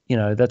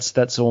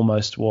 that's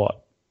almost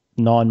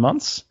 9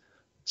 months.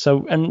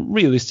 So, and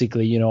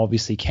realistically,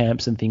 obviously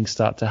camps and things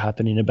start to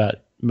happen in about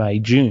May,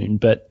 June,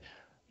 but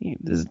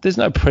there's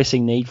no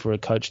pressing need for a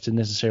coach to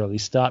necessarily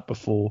start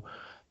before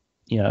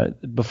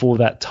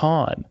that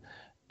time.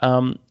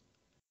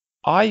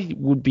 I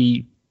would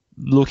be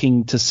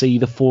looking to see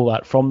the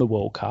fallout from the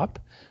World Cup.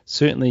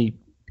 Certainly,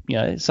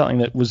 something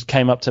that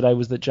came up today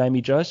was that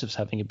Jamie Joseph's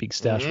having a big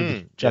stoush with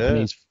the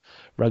Japanese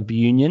rugby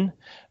union.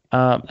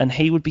 And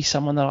he would be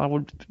someone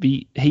that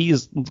he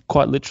is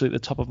quite literally at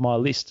the top of my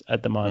list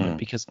at the moment,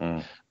 because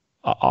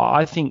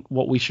I think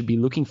what we should be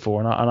looking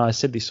for, and I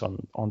said this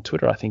on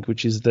Twitter, I think,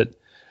 which is that,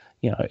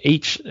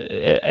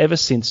 ever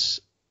since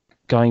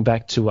going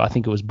back to, I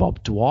think it was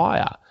Bob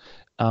Dwyer,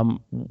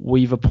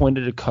 we've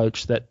appointed a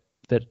coach that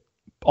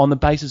on the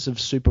basis of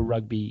Super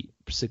Rugby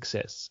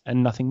success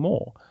and nothing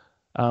more.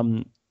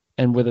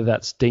 And whether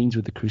that's Deans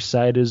with the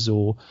Crusaders,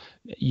 or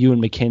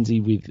Ewan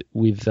McKenzie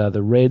with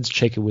the Reds,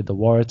 Checker with the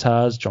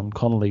Waratahs, John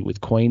Connolly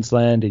with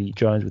Queensland, Eddie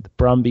Jones with the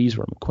Brumbies,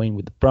 Ron McQueen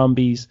with the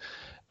Brumbies,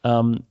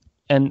 and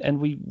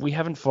we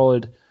haven't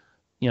followed,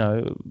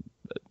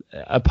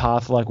 a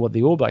path like what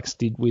the All Blacks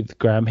did with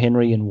Graham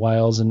Henry and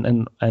Wales,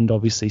 and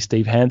obviously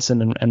Steve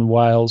Hansen and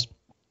Wales,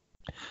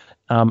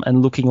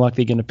 and looking like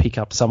they're going to pick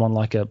up someone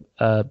like a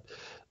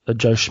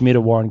Joe Schmidt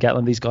or Warren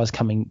Gatland. These guys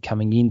coming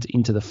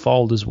into the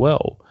fold as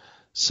well.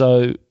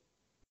 So,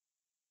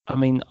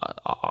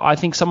 I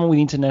think someone with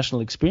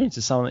international experience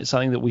is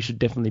something that we should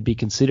definitely be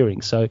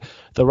considering. So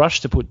the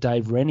rush to put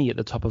Dave Rennie at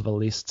the top of a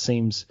list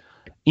seems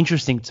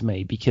interesting to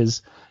me,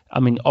 because,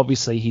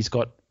 obviously he's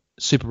got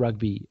Super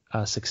Rugby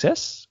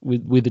success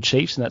with the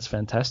Chiefs, and that's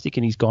fantastic.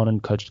 And he's gone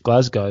and coached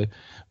Glasgow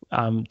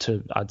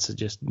to, I'd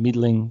suggest,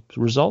 middling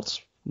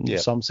results,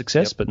 some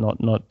success, but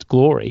not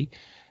glory.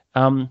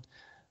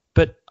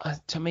 But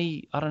to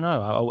me, I don't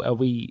know. Are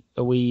we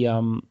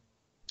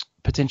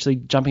potentially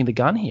jumping the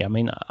gun here?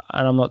 And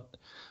I'm not.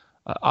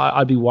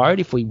 I'd be worried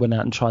if we went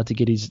out and tried to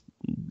get his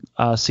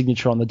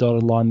signature on the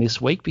dotted line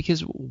this week,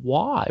 because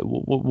why?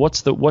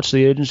 What's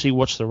the urgency?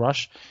 What's the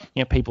rush?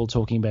 People are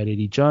talking about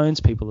Eddie Jones.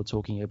 People are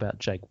talking about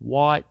Jake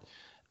White.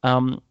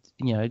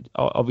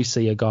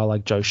 Obviously a guy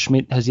like Joe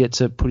Schmidt has yet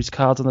to put his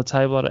cards on the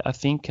table, I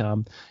think,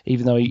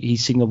 even though he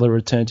signalled a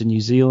return to New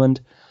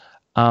Zealand.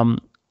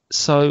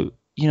 So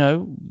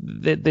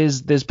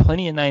there's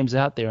plenty of names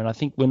out there, and I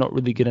think we're not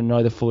really going to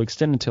know the full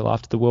extent until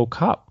after the World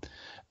Cup.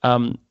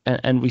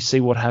 and we see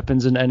what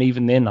happens. And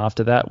even then,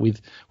 after that,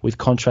 with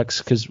contracts,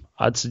 because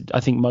I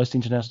think most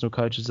international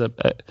coaches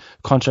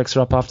contracts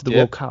are up after the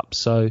World Cup.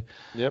 So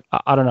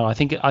I don't know. I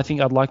think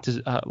I'd like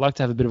to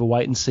have a bit of a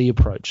wait and see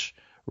approach,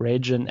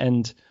 Reg,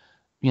 and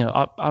you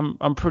know,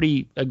 I'm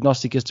pretty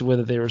agnostic as to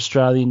whether they're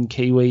Australian,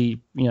 Kiwi,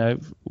 you know,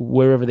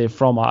 wherever they're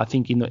from. I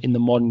think in the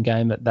modern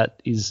game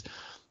that is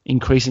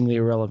increasingly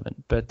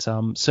irrelevant. But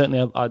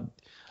certainly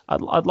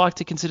I'd like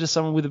to consider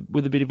someone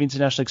with a bit of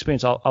international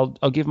experience.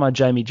 I'll give my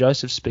Jamie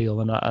Joseph spiel,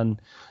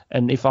 and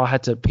if I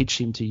had to pitch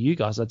him to you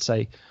guys, I'd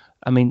say,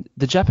 I mean,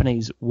 the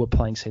Japanese were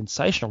playing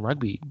sensational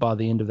rugby by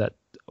the end of that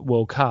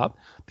World Cup.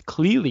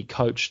 Clearly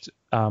coached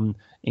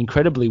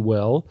incredibly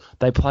well.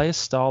 They play a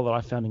style that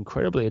I found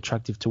incredibly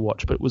attractive to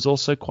watch, but it was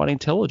also quite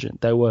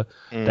intelligent. They were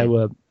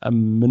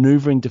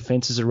manoeuvring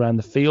defenses around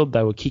the field.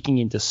 They were kicking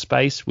into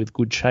space with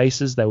good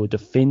chases. They were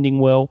defending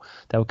well.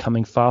 They were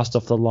coming fast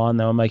off the line.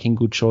 They were making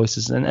good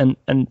choices. And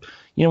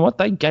you know what?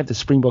 They gave the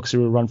Springboks a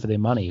real run for their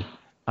money.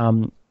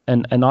 And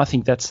I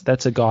think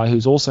that's a guy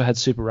who's also had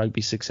Super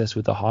Rugby success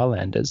with the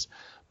Highlanders.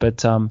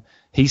 But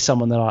he's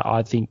someone that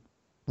I think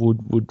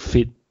would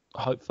fit,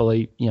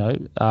 hopefully, you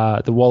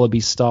know, the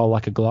Wallabies style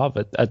like a glove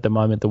at the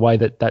moment, the way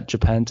that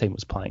Japan team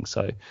was playing.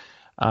 So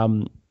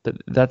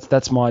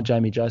that's my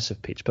Jamie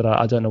Joseph pitch, but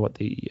I don't know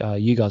what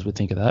you guys would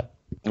think of that.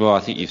 Well, I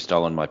think you've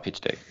stolen my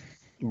pitch deck.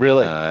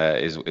 Really?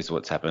 Is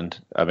what's happened.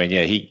 I mean,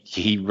 yeah,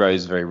 he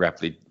rose very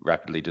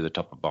rapidly to the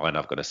top of mine,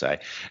 I've got to say.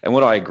 And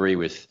what I agree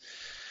with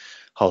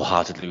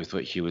wholeheartedly with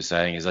what Hugh was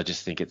saying is I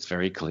just think it's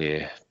very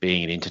clear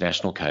being an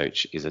international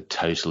coach is a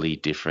totally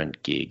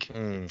different gig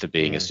to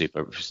being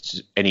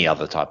any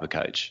other type of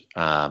coach.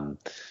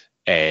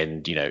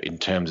 And, you know, in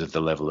terms of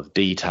the level of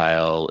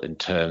detail, in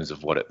terms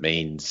of what it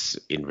means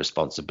in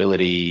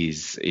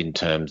responsibilities, in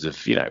terms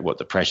of, you know, what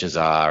the pressures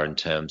are, in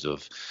terms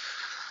of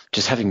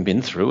just having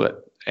been through it.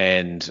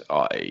 And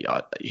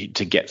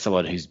to get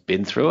someone who's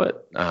been through it,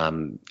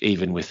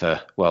 even with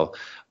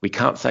we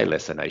can't say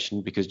lesser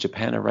nation because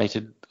Japan are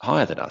rated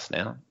higher than us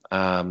now.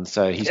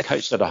 So he's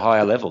coached at a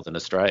higher level than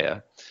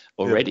Australia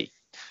already. Yep.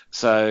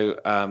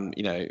 So,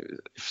 you know,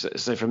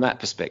 so from that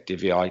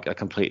perspective, I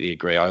completely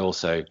agree. I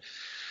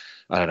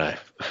don't know,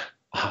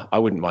 I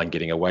wouldn't mind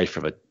getting away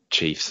from a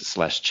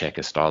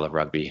Chiefs/Checker style of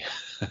rugby.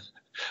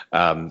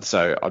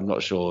 So I'm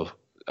not sure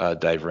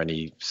Dave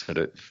Rennie sort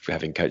of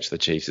having coached the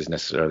Chiefs is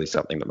necessarily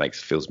something that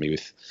fills me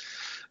with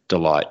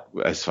delight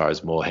as far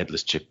as more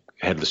headless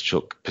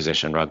chook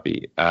possession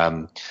rugby.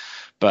 Across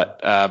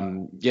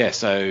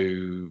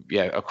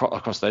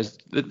those,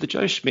 the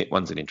Joe Schmidt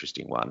one's an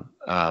interesting one,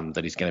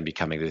 that he's going to be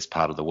coming to this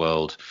part of the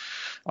world.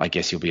 I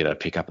guess he'll be able to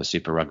pick up a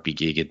Super Rugby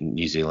gig in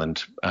New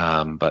Zealand.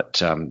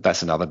 But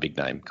that's another big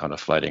name kind of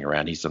floating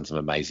around. He's done some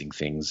amazing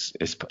things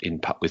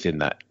within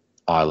that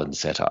island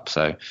setup.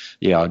 So,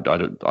 yeah,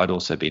 I'd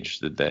also be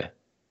interested there.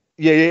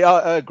 Yeah,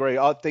 I agree.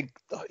 I think,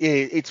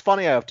 it's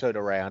funny how I've turned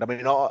around. I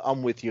mean,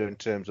 I'm with you in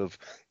terms of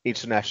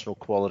international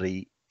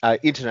quality.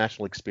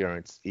 International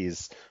experience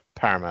is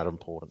paramount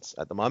importance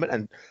at the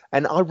moment.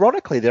 And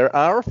ironically, there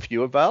are a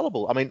few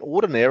available. I mean,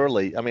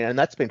 ordinarily, and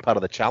that's been part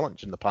of the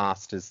challenge in the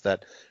past, is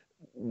that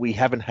we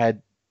haven't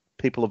had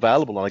people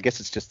available. And I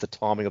guess it's just the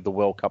timing of the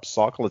World Cup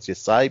cycle, as you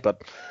say.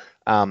 But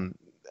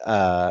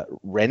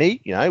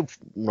Rennie, you know,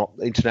 not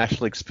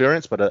international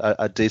experience, but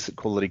a decent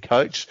quality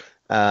coach.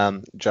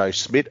 Joe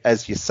Schmidt,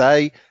 as you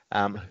say.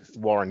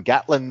 Warren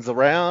Gatlin's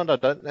around.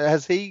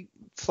 Has he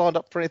signed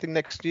up for anything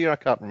next year? I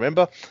can't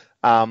remember.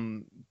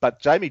 But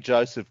Jamie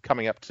Joseph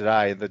coming up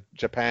today, the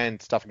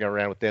Japan stuffing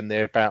around with them,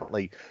 they're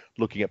apparently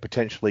looking at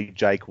potentially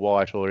Jake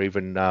White or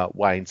even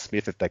Wayne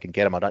Smith if they can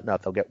get him. I don't know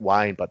if they'll get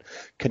Wayne, but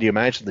can you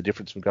imagine the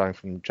difference from going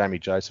from Jamie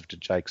Joseph to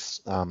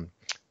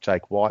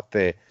Jake White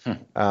there?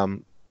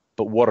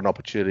 But what an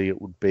opportunity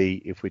it would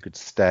be if we could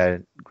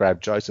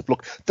grab Joseph.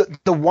 Look,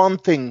 the one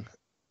thing,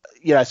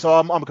 so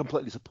I'm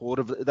completely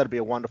supportive. That'd be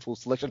a wonderful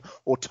selection.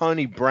 Or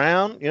Tony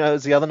Brown,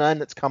 is the other name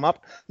that's come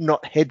up.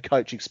 Not head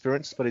coach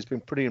experience, but he's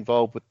been pretty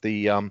involved with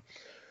the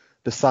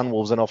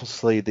Sunwolves and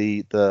obviously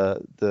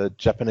the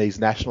Japanese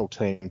national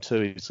team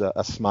too. He's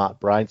a smart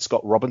brain.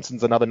 Scott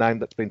Robinson's another name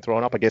that's been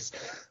thrown up. I guess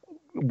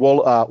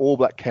All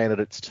Black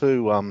candidates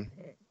too,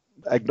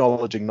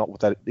 acknowledging not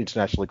with that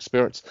international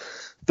experience.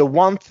 The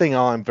one thing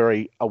I'm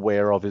very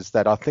aware of is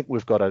that I think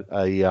we've got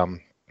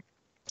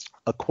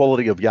a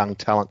quality of young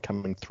talent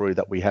coming through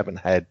that we haven't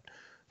had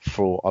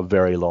for a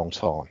very long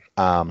time.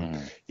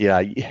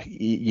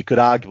 You could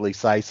arguably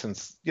say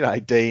since,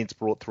 Dean's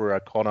brought through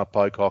O'Connor,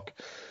 Pocock,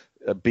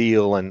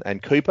 Beale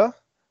and Cooper,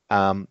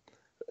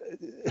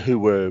 who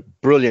were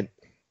brilliant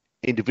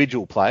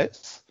individual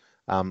players.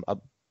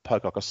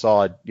 Pocock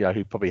aside,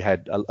 who probably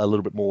had a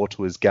little bit more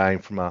to his game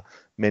from a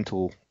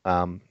mental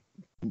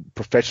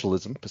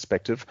professionalism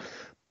perspective.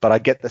 But I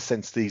get the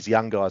sense these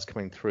young guys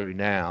coming through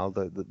now,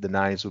 the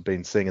names we've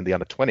been seeing in the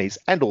under-20s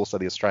and also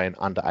the Australian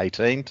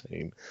under-18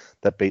 team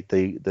that beat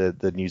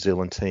the New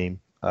Zealand team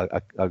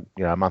a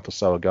month or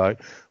so ago.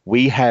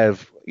 We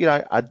have,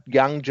 a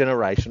young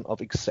generation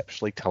of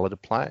exceptionally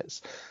talented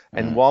players.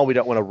 And while we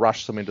don't want to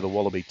rush them into the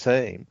Wallaby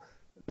team,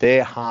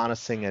 their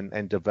harnessing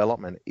and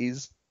development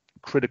is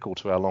critical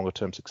to our longer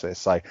term success.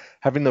 So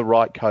having the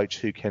right coach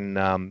who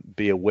can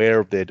be aware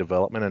of their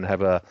development and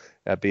have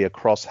be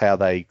across how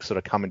they sort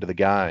of come into the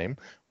game,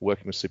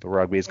 working with Super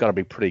Rugby is going to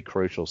be pretty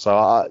crucial. So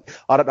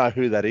I don't know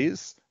who that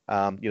is.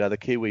 The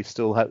Kiwis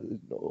still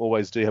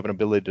always do have an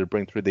ability to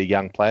bring through their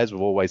young players.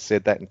 We've always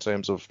said that in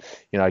terms of,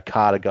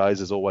 Carter goes,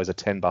 there's always a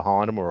 10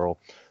 behind them or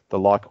the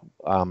like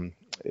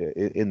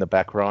in the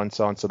background and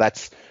so on. So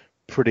that's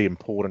pretty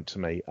important to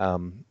me,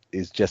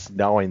 is just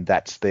knowing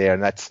that's there.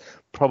 And that's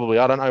probably,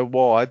 I don't know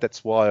why,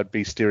 that's why I'd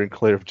be steering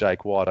clear of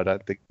Jake White. I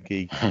don't think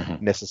he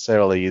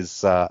necessarily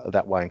is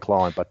that way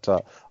inclined, but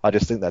I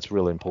just think that's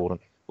really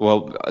important.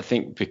 Well, I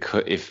think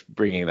because if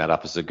bringing that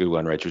up as a good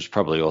one, Reg, which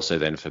probably also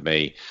then for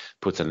me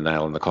puts a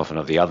nail in the coffin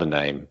of the other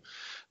name,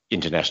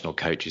 international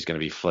coach who's going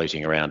to be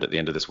floating around at the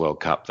end of this World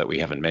Cup that we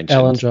haven't mentioned.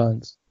 Alan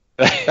Jones.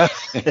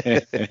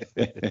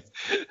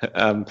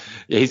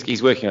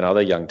 He's working on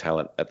other young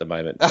talent at the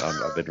moment.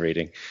 I've been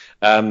reading.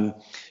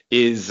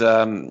 Is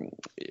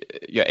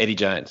Eddie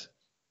Jones.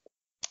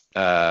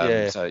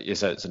 So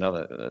it's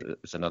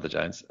another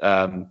Jones.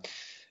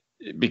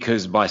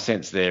 Because my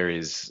sense there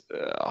is,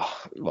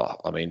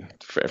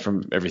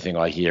 from everything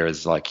I hear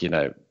is like,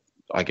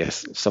 I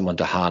guess someone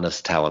to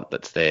harness talent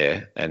that's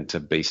there and to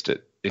beast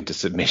it into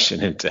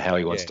submission into how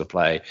he wants to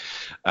play.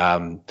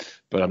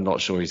 But I'm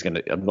not sure he's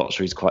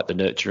quite the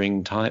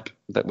nurturing type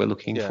that we're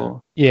looking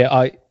for. Yeah,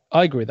 I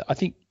agree with that. I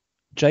think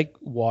Jake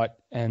White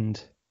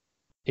and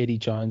Eddie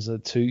Jones are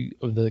two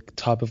of the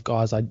type of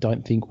guys I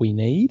don't think we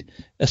need,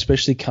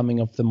 especially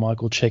coming off the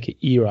Michael Cheika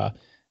era.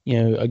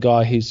 A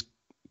guy who's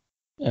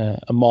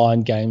a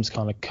mind games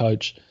kind of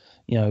coach,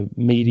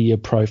 media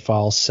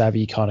profile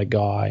savvy kind of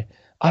guy.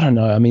 I don't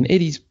know. I mean,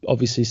 Eddie's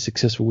obviously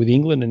successful with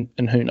England,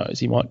 and who knows,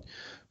 he might,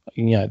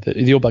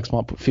 the All Blacks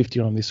might put 50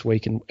 on him this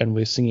week, and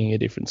we're singing a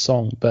different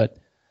song. But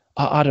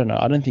I don't know.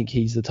 I don't think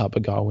he's the type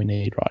of guy we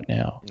need right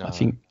now. No. I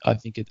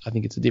think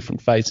it's a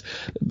different phase.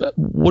 But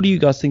what do you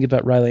guys think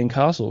about Raelene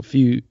Castle? A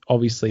few,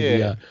 obviously,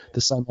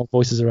 the same old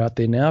voices are out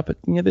there now, but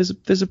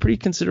there's a pretty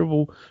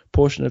considerable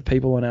portion of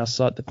people on our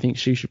site that think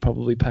she should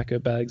probably pack her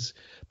bags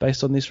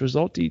based on this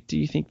result. Do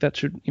you think that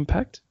should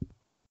impact?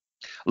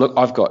 Look,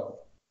 I've got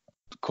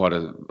quite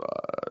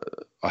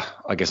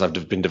I guess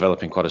I've been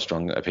developing quite a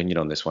strong opinion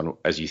on this one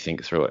as you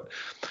think through it.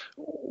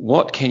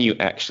 What can you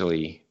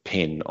actually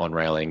pin on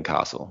Raelene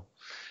Castle?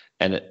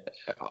 And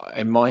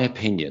in my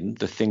opinion,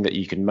 the thing that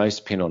you can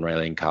most pin on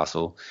Raelene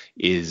Castle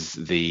is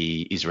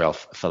the Israel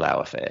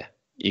Folau affair.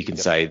 You can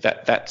say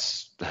that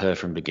that's her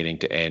from beginning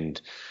to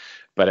end.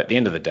 But at the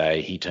end of the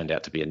day, he turned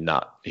out to be a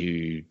nut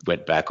who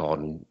went back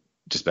on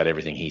just about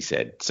everything he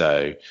said.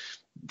 So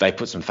they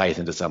put some faith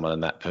into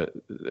someone, and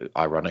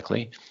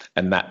ironically,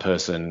 and that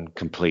person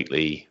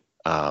completely,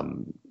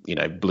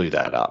 blew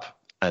that up.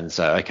 And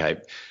so,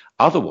 okay,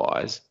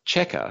 otherwise,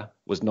 Cheika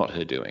was not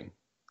her doing.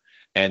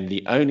 And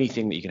the only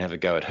thing that you can have a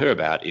go at her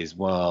about is,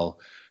 well,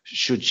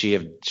 should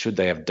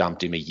they have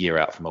dumped him a year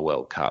out from a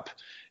World Cup,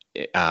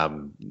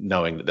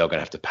 knowing that they're going to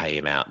have to pay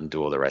him out and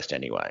do all the rest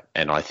anyway?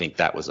 And I think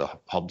that was a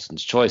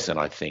Hobson's choice, and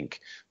I think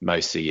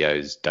most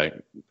CEOs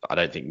I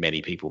don't think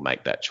many people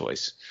make that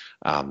choice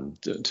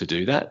to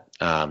do that.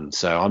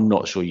 So I'm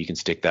not sure you can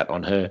stick that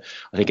on her.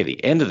 I think at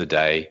the end of the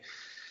day,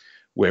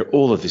 where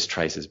all of this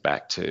traces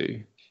back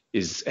to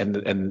is, and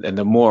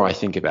the more I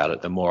think about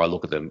it, the more I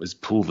look at them, is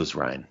Pulver's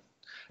reign.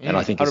 And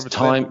I think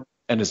 100%.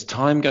 as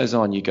time goes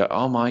on, you go,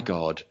 oh my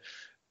God,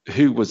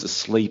 who was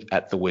asleep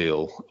at the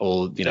wheel,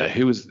 or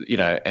who was,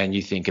 and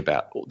you think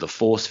about the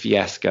Force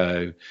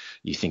fiasco,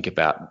 you think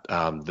about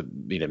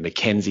the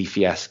Mackenzie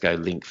fiasco,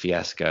 Link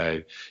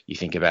fiasco, you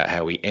think about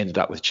how we ended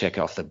up with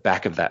Cheika off the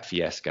back of that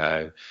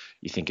fiasco,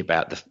 you think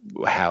about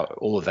how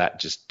all of that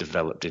just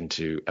developed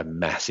into a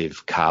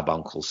massive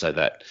carbuncle, so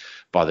that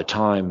by the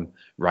time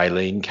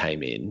Raelene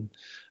came in,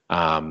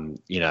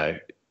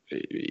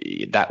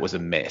 that was a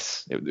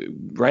mess.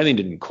 Raelene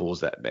didn't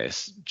cause that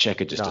mess.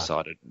 Cheika just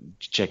decided.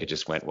 Cheika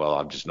just went, well,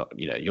 I'm just not.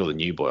 You're the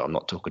new boy. I'm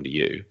not talking to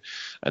you,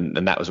 and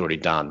that was already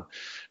done.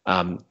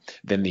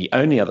 Then the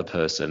only other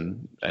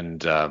person,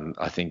 and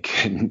I think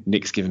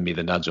Nick's given me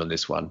the nudge on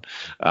this one,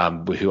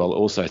 who I'll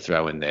also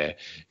throw in there,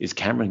 is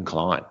Cameron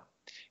Klein,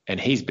 and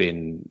he's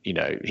been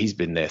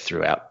there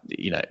throughout.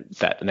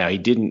 That now he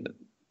didn't,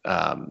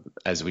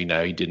 as we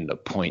know, he didn't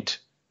appoint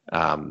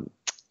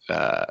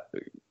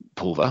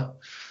Pulver.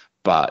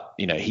 But,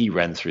 he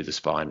ran through the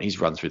spine.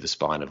 He's run through the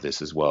spine of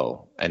this as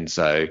well. And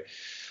so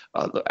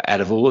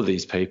out of all of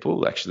these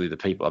people, actually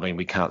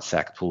we can't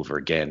sack Pulver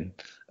again.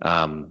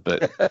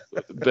 But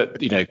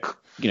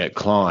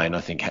Klein,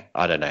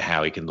 I don't know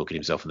how he can look at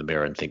himself in the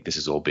mirror and think this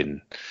has all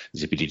been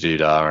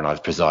zippity-doo-dah and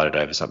I've presided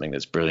over something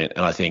that's brilliant.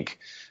 And I think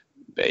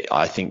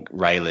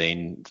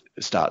Raelene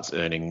starts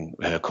earning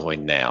her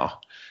coin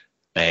now.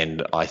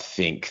 And I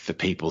think the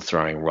people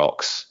throwing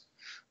rocks,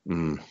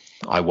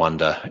 I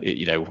wonder,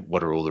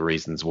 what are all the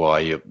reasons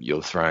why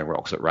you're throwing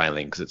rocks at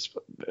Raelene? Because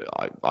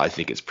I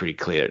think it's pretty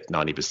clear it's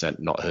 90%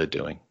 not her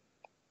doing.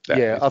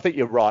 I think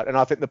you're right, and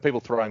I think the people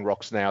throwing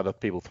rocks now, the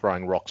people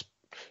throwing rocks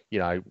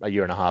a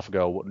year and a half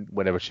ago,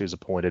 whenever she was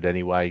appointed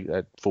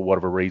anyway, for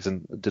whatever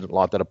reason, didn't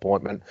like that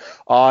appointment.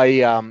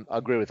 I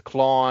agree with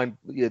Klein.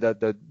 Yeah,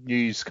 the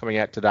news coming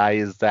out today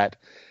is that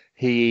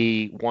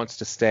he wants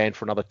to stand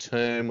for another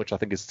term, which I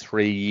think is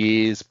 3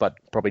 years, but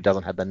probably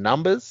doesn't have the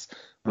numbers,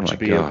 which would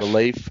be a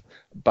relief.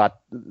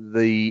 But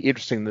the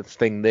interesting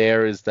thing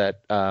there is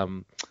that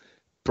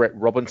Brett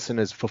Robinson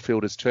has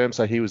fulfilled his term,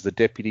 so he was the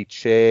deputy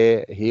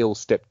chair. He'll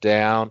step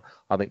down.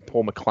 I think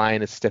Paul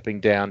McLean is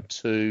stepping down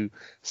too.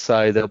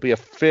 So there'll be a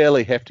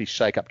fairly hefty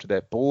shake-up to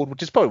that board,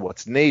 which is probably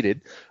what's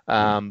needed.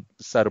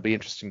 So it'll be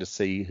interesting to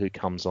see who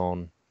comes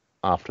on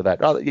after that.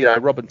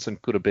 Robinson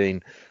could have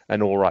been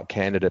an all right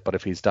candidate, but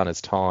if he's done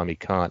his time, he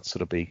can't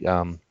sort of be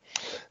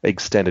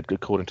extended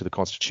according to the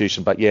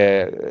Constitution. But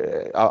yeah,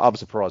 I'm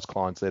surprised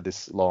Klein's there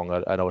this long,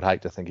 and I would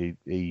hate to think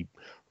he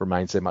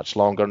remains there much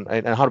longer. And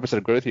 100%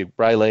 agree with you,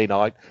 Raylene.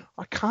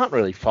 I can't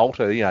really fault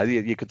her.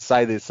 You could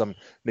say there's some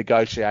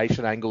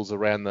negotiation angles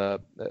around the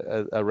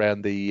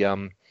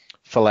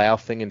Folau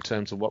thing in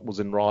terms of what was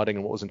in writing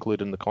and what was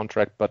included in the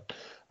contract. But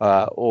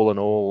all in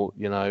all,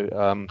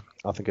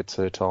 I think it's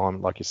her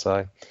time, like you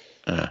say.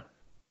 And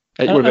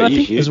I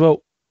think as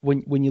well,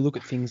 when you look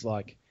at things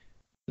like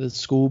the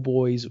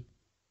schoolboys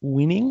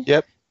winning,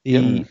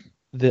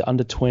 the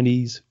under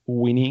 20s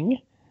winning,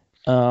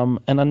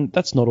 and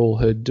that's not all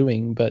her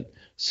doing, but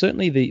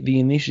certainly the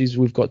initiatives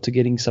we've got to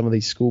getting some of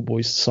these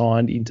schoolboys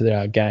signed into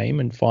our game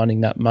and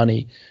finding that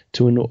money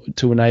to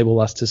enable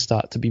us to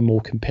start to be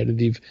more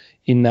competitive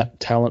in that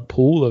talent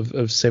pool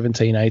of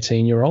 17,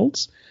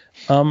 18-year-olds.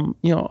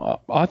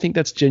 I think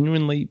that's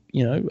genuinely,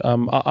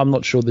 I'm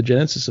not sure the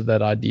genesis of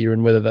that idea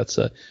and whether that's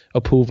a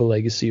Pulver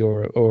legacy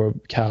or a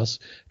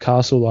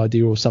Castle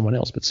idea or someone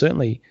else, but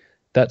certainly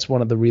that's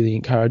one of the really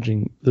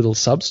encouraging little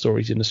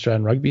sub-stories in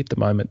Australian rugby at the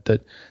moment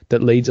that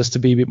leads us to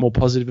be a bit more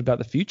positive about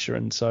the future.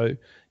 And so,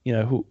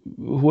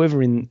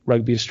 whoever in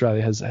Rugby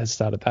Australia has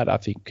started that, I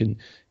think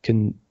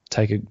can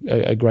take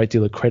a great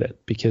deal of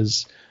credit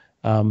because,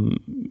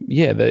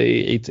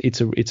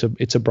 it's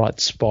a bright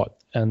spot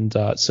and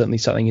certainly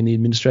something in the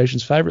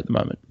administration's favour at the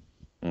moment.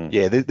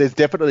 Yeah, there's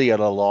definitely an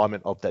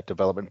alignment of that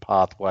development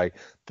pathway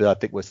that I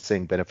think we're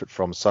seeing benefit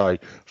from. So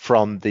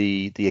from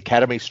the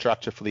academy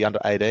structure for the under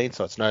 18,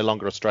 so it's no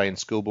longer Australian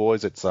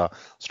schoolboys, it's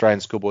Australian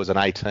schoolboys and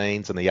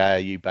 18s, and the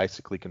ARU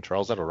basically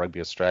controls that, or Rugby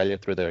Australia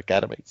through their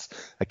academies.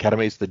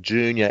 The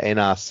junior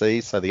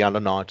NRC, so the under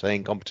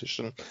 19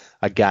 competition,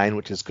 again,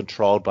 which is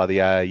controlled by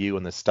the ARU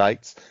and the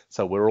states.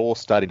 So we're all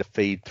starting to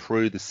feed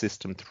through the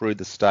system, through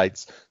the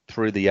states,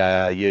 through the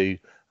ARU.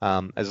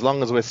 As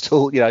long as we're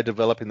still,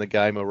 developing the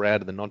game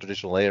around in the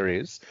non-traditional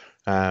areas,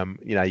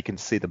 you can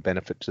see the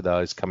benefit to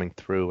those coming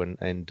through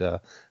and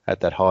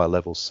at that higher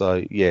level.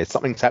 So, yeah,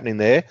 something's happening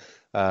there.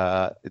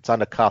 It's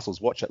under Castle's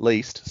watch at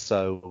least,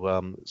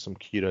 so some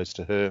kudos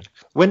to her.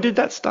 When did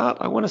that start?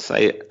 I want to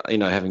say,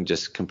 having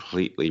just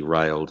completely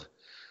railed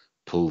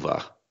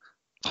Pulver,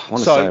 I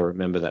want to say I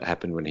remember that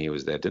happened when he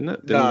was there, didn't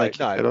it?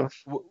 No.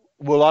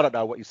 Well, I don't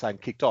know what you're saying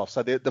kicked off.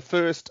 So the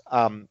first...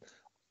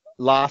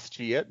 last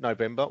year,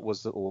 November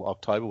or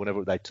October,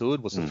 whenever they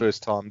toured, was the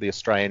first time the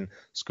Australian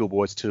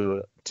schoolboys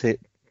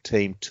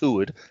team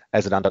toured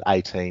as an under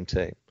 18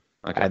 team.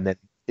 Okay. And then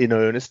in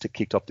earnest, it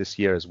kicked off this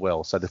year as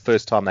well. So the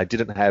first time they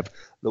didn't have,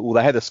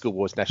 they had the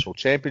schoolboys national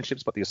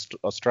championships, but the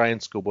Australian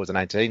schoolboys and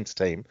 18s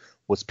team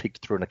was picked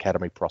through an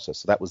academy process.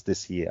 So that was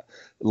this year.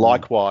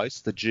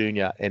 Likewise, the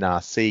junior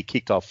NRC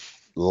kicked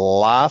off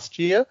last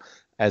year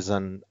as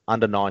an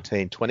under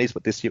 19 20s,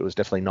 but this year it was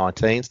definitely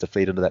 19s to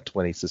feed into that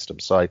 20 system.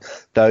 So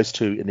those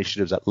two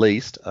initiatives at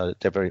least are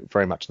very,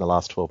 very much in the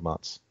last 12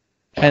 months.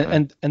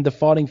 And the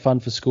Fighting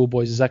Fund for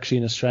Schoolboys is actually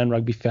an Australian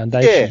Rugby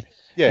Foundation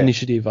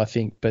initiative, I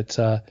think. But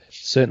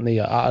certainly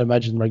I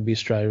imagine Rugby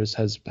Australia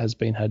has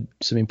had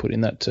some input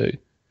in that too.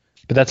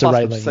 But that's a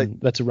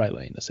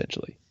Raylene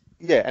essentially.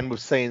 Yeah, and we've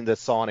seen the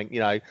signing,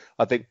 I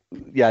think,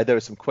 there are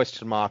some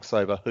question marks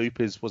over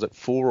Hooper's, was it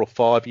 4 or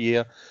 5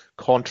 year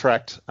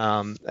contract,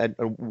 and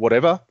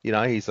whatever,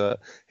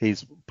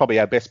 he's probably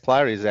our best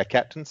player, he's our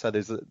captain, so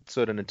there's a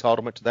certain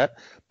entitlement to that.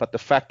 But the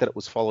fact that it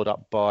was followed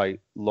up by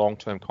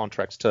long-term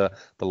contracts to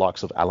the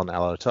likes of Alan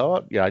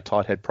Alatoa,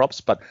 tight head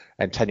props,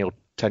 and Taniela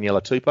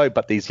Tupou,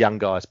 but these young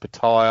guys,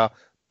 Pataya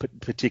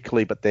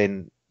particularly, but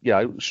then,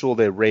 sure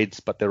they're Reds,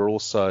 but they're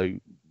also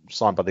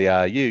signed by the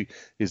ARU,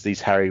 is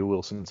these Harry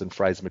Wilsons and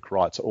Fraser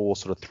McWrights, all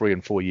sort of 3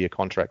 and 4 year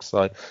contracts.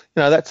 So,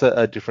 that's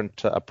a different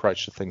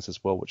approach to things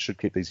as well, which should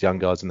keep these young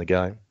guys in the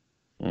game.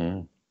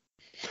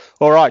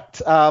 All right.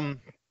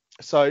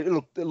 So,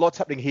 look, lots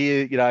happening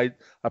here.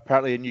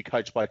 Apparently a new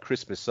coach by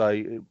Christmas.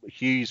 So,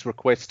 Hughes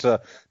requests to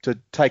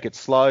take it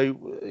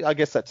slow. I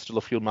guess that's still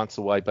a few months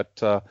away,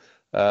 but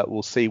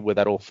we'll see where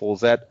that all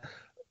falls at.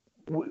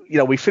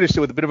 We finished it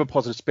with a bit of a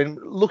positive spin.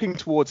 Looking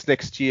towards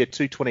next year,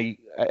 220,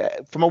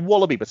 from a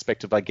Wallaby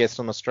perspective, I guess,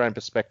 from an Australian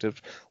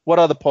perspective, what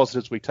are the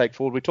positives we take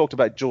forward? We talked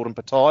about Jordan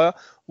Pataya.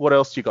 What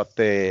else you got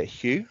there,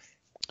 Hugh?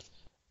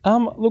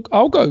 Look,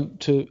 I'll go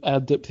to our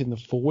depth in the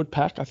forward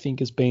pack. I think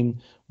has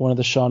been one of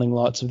the shining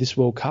lights of this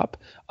World Cup.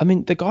 I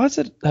mean, the guys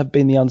that have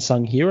been the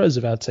unsung heroes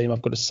of our team,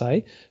 I've got to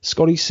say,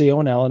 Scotty Seal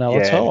and Alan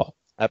Alatoa.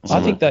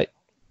 Absolutely. I think that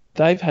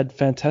they've had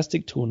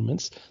fantastic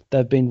tournaments.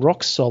 They've been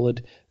rock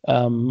solid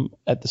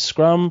at the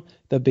scrum.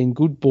 They've been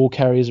good ball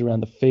carriers around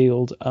the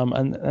field.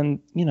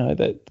 And you know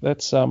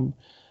that's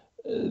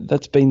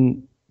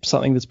been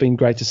something that's been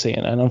great to see.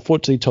 And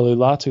unfortunately, Tolu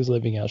Latu is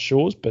leaving our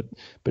shores, but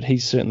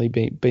he's certainly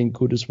been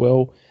good as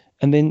well.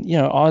 And then, you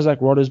know, Isaac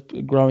Rodder's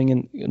growing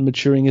and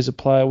maturing as a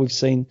player. We've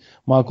seen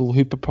Michael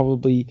Hooper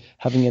probably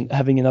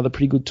having another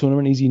pretty good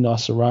tournament. Izzy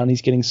Naissaran,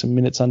 he's getting some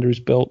minutes under his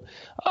belt.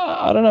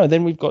 I don't know.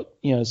 Then we've got,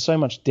 you know, so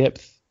much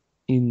depth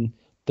in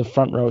the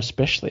front row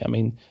especially. I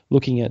mean,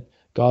 looking at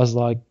guys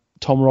like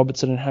Tom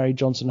Robertson and Harry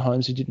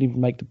Johnson-Holmes who didn't even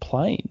make the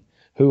plane,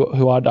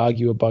 who I'd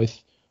argue are both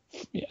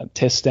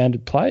test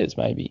standard players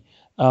maybe.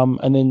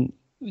 And then,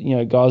 you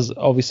know, guys,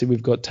 obviously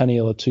we've got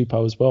Taniela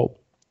Tupou as well.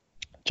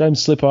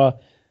 James Slipper,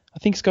 I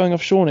think he's going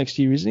offshore next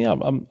year, isn't he?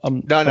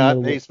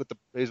 No, he's with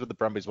the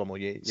Brumbies one more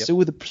year.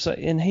 Yep. Still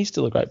and he's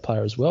still a great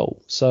player as well.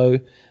 So,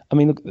 I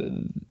mean, look,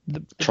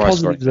 the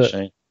positives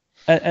machine.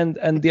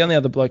 And the only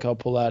other bloke I'll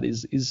pull out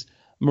is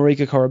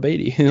Marika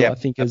Korobidi, who I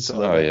think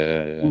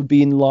would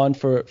be in line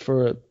for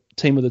a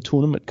team of the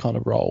tournament kind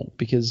of role,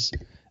 because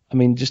I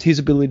mean, just his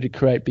ability to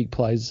create big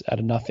plays out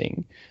of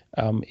nothing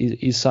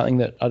is something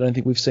that I don't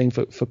think we've seen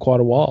for quite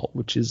a while,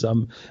 which is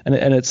and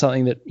it's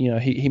something that, you know,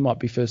 he might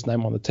be first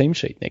name on the team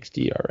sheet next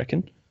year, I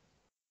reckon.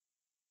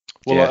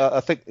 Well, I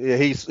think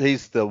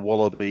he's the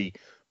Wallaby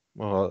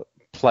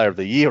player of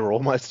the year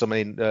almost. I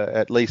mean,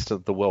 at least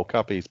at the World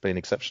Cup, he's been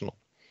exceptional.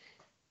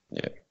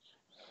 Yeah,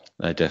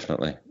 no,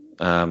 definitely.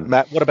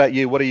 Matt, what about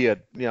you? What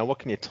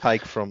can you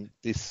take from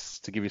this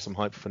to give you some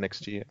hope for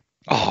next year?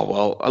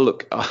 Oh, well,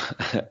 look,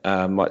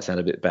 might sound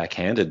a bit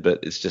backhanded, but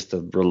it's just a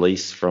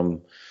release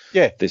from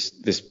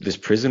this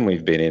prison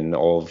we've been in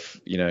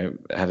of, you know,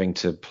 having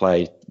to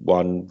play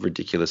one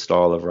ridiculous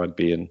style of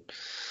rugby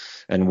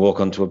and walk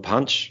onto a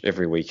punch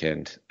every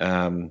weekend.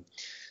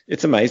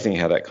 It's amazing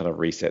how that kind of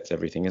resets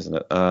everything, isn't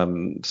it?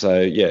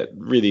 So, yeah,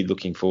 really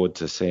looking forward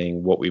to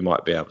seeing what we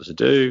might be able to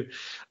do.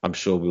 I'm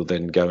sure we'll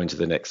then go into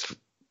the next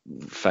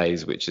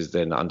phase, which is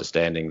then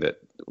understanding that,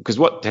 because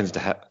what tends to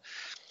happen,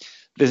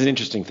 there's an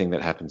interesting thing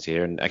that happens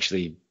here, and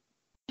actually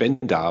Ben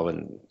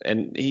Darwin,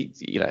 and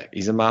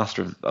he's a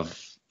master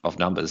of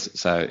numbers,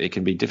 so it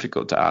can be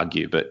difficult to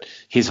argue, but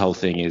his whole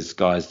thing is,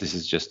 guys, this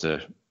is just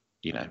an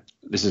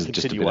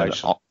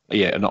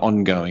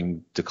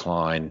ongoing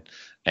decline,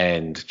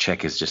 and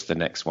Czech is just the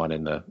next one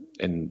in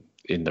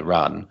the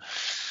run.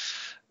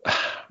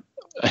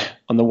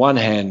 On the one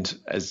hand,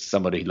 as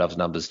somebody who loves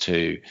numbers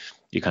too,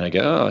 you kind of go,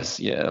 oh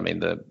yeah, I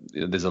mean,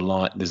 there's a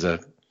line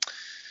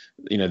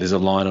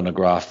on a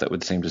graph that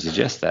would seem to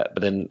suggest that.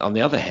 But then on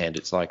the other hand,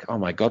 it's like, oh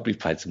my God, we've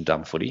played some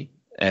dumb footy,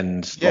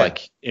 and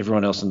like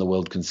everyone else in the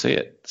world can see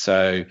it.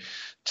 So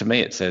to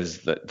me, it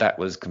says that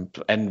was,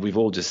 and we've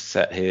all just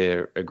sat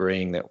here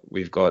agreeing that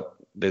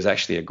there's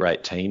actually a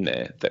great team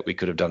there that we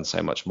could have done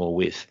so much more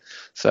with.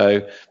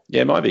 So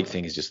yeah, my big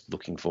thing is just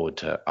looking forward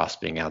to us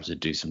being able to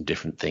do some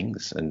different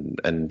things, and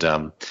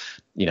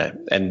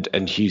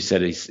Hugh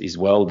said as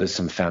well, there's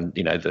some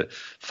the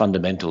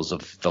fundamentals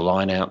of the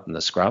line out and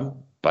the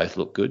scrum both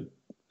look good.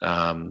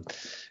 Having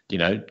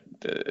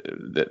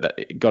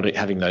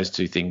those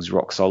two things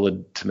rock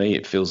solid, to me,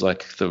 it feels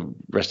like the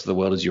rest of the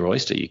world is your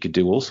oyster. You could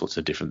do all sorts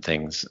of different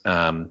things.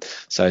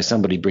 So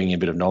somebody bringing a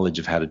bit of knowledge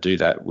of how to do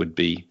that would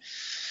be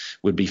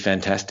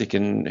fantastic,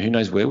 and who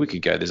knows where we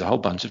could go. There's a whole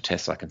bunch of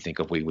tests I can think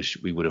of we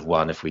wish we would have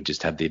won if we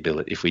just had the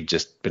ability, if we'd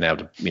just been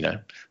able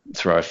to,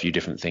 throw a few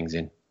different things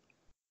in.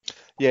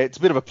 Yeah, it's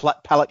a bit of a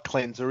palate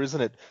cleanser,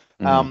 isn't it?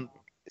 Mm.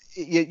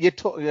 You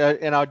talk,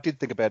 and I did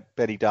think about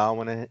Benny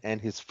Darwin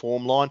and his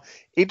form line.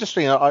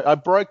 Interesting, I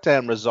broke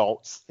down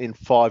results in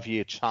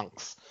 5-year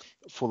chunks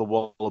for the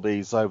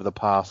Wallabies over the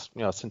past,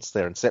 since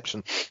their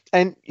inception.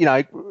 And,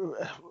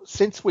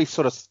 since we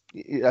sort of,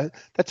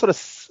 that sort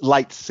of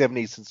late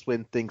 70s, since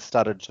when things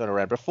started to turn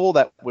around. Before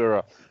that, we were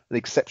an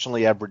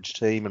exceptionally average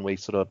team, and we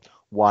sort of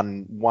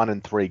won 1 in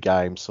 3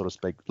 games, so to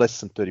speak. Less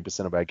than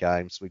 30% of our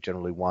games we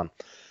generally won.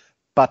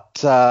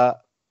 But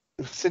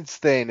since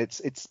then,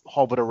 it's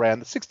hovered around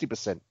the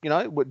 60%,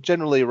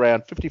 generally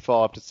around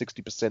 55 to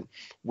 60%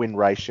 win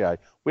ratio.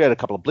 We had a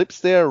couple of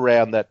blips there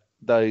around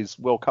those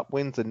World Cup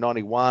wins in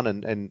 91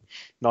 and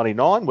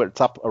 99, where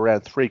it's up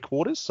around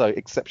 3/4, so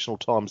exceptional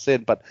times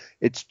then, but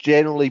it's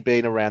generally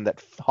been around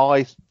that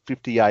high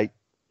 58,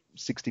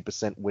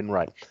 60% win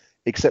rate,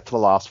 except for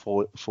the last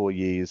four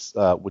years,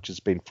 which has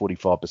been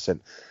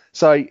 45%.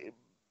 So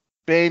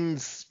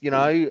Ben's,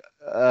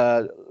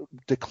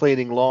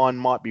 declining line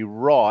might be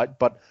right,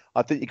 but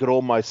I think you could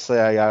almost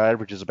say our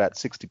average is about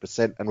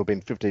 60%, and we've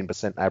been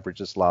 15% average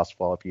this last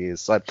 5 years.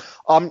 So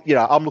I'm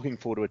looking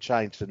forward to a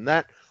change in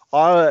that.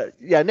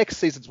 Next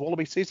season's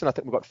Wallaby season. I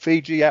think we've got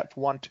Fiji out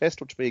for one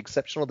test, which would be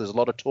exceptional. There's a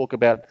lot of talk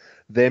about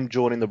them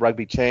joining the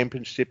Rugby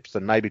Championships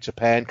and maybe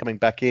Japan coming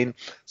back in.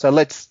 So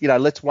let's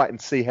wait and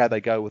see how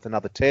they go with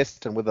another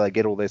test and whether they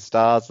get all their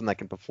stars and they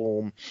can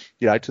perform,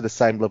 to the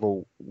same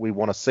level we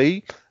want to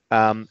see.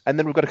 And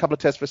then we've got a couple of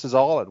tests versus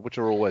Ireland, which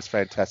are always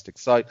fantastic.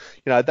 So,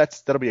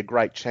 that'll be a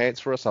great chance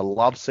for us. I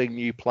love seeing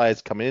new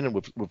players come in, and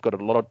we've got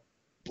a lot of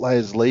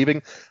players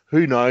leaving.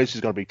 Who knows who's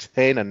going to be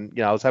 10? And,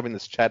 I was having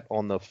this chat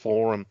on the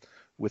forum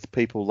with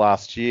people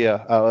this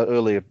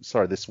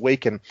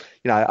week. And,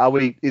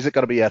 is it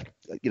going to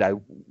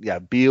be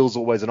Beale's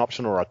always an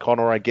option, or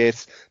O'Connor, I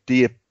guess? Do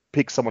you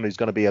pick someone who's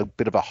going to be a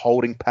bit of a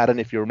holding pattern?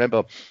 If you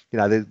remember,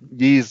 the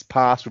years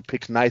past, we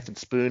picked Nathan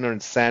Spooner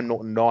and Sam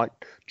Norton-Knight,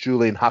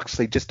 Julian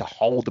Huxley, just to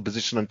hold the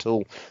position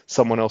until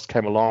someone else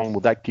came along.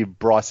 Will that give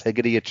Bryce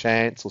Hegarty a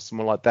chance or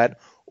someone like that?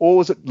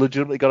 Or is it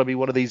legitimately going to be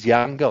one of these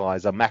young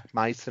guys, a Mac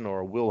Mason or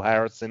a Will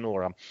Harrison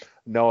or a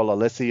Noah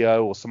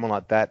Alessio or someone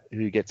like that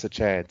who gets a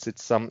chance?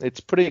 It's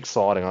pretty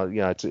exciting.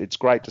 It's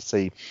great to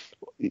see.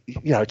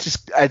 It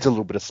just adds a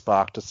little bit of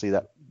spark to see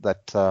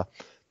that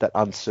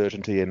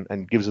uncertainty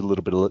and gives it a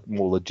little bit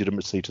more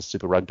legitimacy to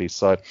Super Rugby.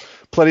 So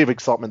plenty of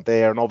excitement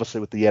there. And obviously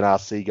with the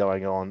NRC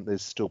going on,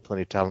 there's still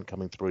plenty of talent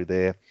coming through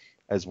there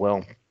as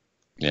well.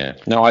 Yeah.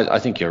 No, I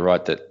think you're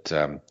right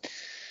that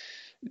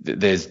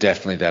there's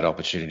definitely that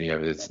opportunity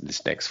over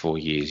this next 4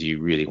 years. You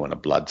really want to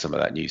blood some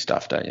of that new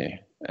stuff, don't you?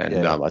 And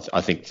yeah.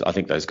 I think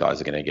those guys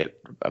are going to get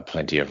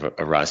plenty of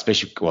a run,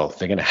 especially,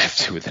 they're going to have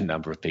to with the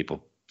number of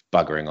people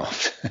buggering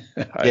off.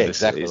 Yeah,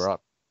 exactly right.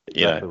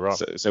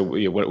 Right. So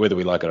whether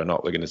we like it or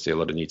not, we're going to see a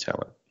lot of new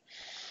talent.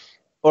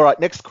 All right,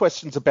 next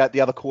question's about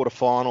the other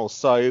quarterfinals.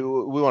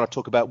 So we want to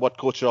talk about what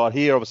caught your eye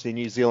here. Obviously,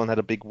 New Zealand had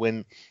a big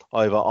win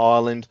over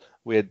Ireland.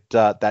 We had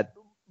that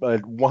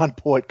 1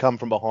 point come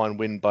from behind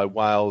win by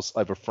Wales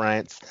over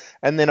France,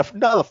 and then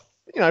another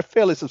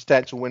fairly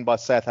substantial win by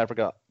South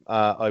Africa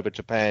over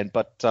Japan.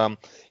 But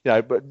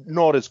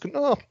not as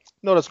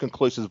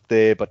conclusive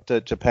there.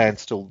 But Japan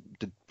still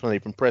did plenty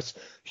of impress.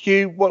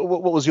 Hugh, what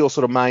was your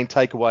sort of main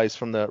takeaways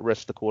from the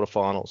rest of the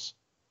quarterfinals?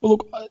 Well,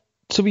 look,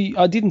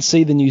 I didn't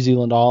see the New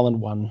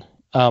Zealand-Ireland one.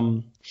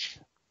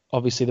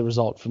 Obviously, the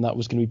result from that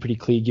was going to be pretty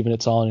clear given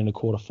it's Ireland in a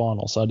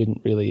quarterfinal, so I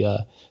didn't really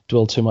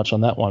dwell too much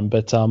on that one.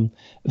 But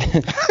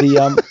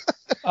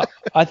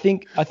I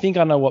think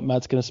I know what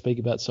Matt's going to speak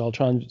about, so I'll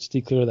try and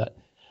steer clear of that.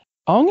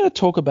 I'm going to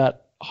talk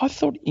about, I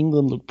thought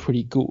England looked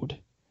pretty good.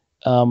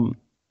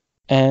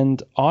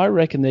 And I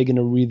reckon they're going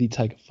to really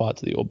take a fight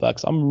to the All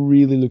Blacks. I'm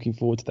really looking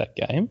forward to that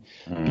game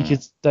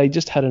because they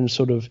just had a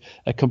sort of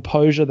a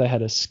composure. They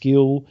had a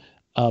skill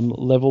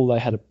level. They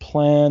had a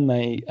plan.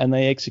 They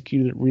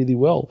executed it really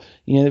well.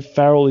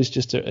 Farrell is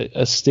just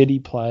a steady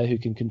player who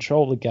can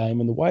control the game.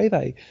 And the way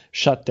they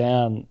shut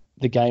down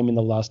the game in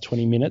the last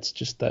 20 minutes,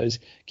 just those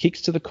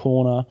kicks to the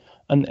corner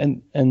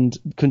and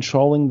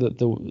controlling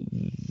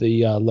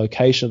the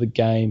location of the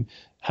game,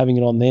 having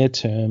it on their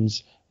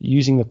terms,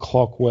 using the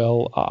clock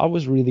well. I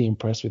was really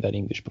impressed with that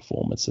English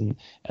performance, and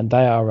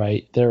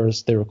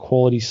they're a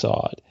quality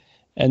side.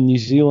 And New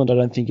Zealand, I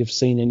don't think have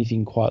seen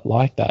anything quite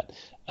like that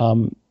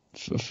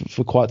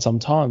for quite some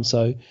time.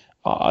 So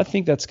I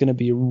think that's going to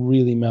be a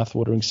really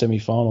mouthwatering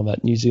semi-final,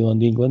 that New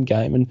Zealand-England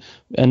game,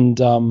 and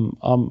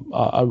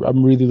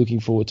I'm really looking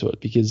forward to it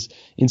because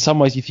in some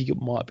ways you think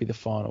it might be the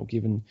final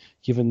given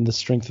the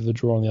strength of the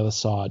draw on the other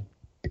side.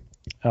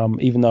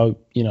 Even though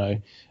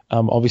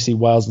obviously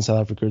Wales and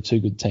South Africa are two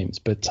good teams,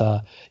 but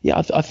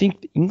I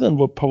think England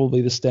were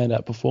probably the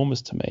standout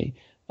performers to me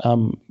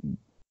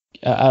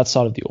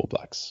outside of the All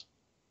Blacks.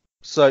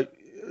 So,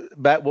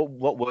 Matt,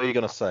 what were you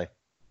going to say?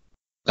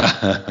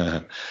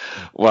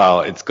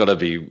 Well, it's got to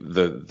be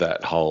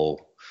that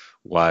whole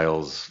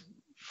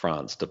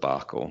Wales-France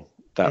debacle.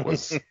 That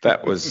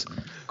was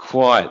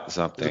quite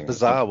something. It was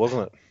bizarre,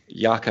 wasn't it?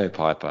 Jaco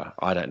Piper.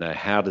 I don't know,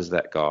 how does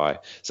that guy?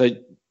 So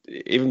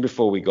even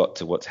before we got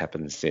to what's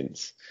happened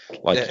since,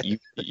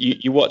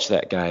 you watch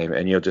that game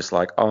and you're just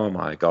like, oh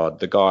my god,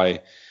 the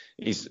guy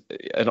is.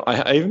 And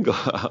I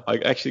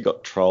actually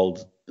got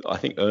trolled. I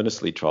think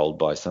earnestly trolled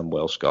by some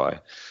Welsh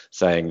guy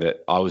saying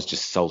that I was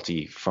just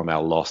salty from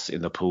our loss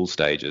in the pool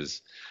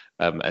stages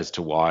as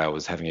to why I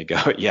was having a go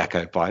at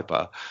Jaco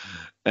Piper.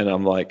 And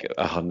I'm like,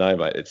 oh no,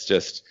 mate,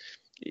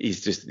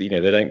 he's just, they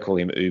don't call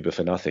him Uber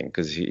for nothing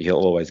because he'll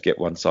always get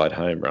one side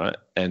home, right?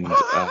 And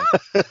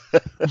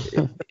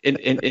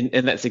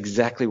and that's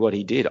exactly what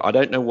he did. I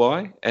don't know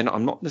why. And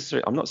I'm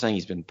not saying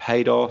he's been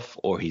paid off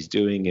or he's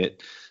doing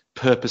it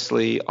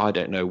purposely. I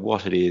don't know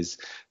what it is,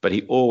 but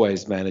he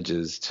always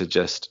manages to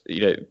just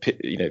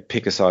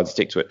pick a side,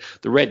 stick to it.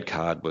 The red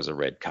card was a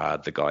red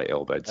card. The guy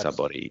elbowed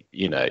somebody,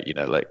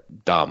 like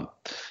dumb.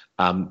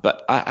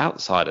 But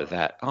outside of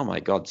that, oh my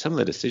God, some of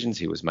the decisions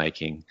he was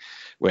making,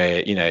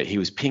 where he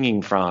was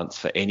pinging France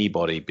for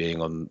anybody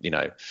being on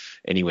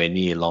anywhere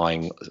near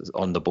lying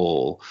on the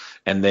ball,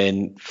 and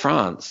then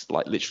France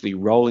like literally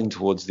rolling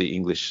towards the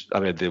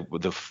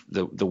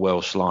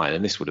Welsh line,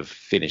 and this would have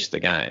finished the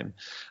game.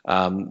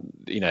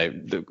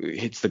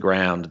 Hits the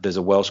ground. There's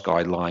a Welsh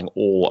guy lying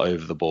all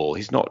over the ball.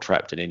 He's not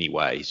trapped in any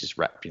way. He's just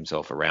wrapped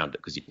himself around it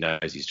because he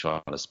knows he's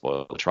trying to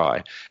spoil the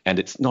try, and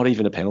it's not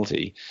even a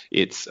penalty.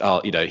 It's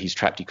he's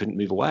trapped. He couldn't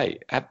move away.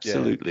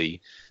 Absolutely. Yeah.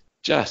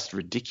 Just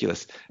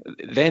ridiculous.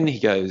 Then he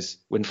goes,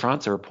 when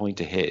France are a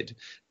point ahead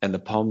and the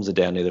Poms are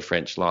down near the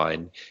French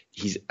line,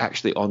 he's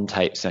actually on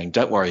tape saying,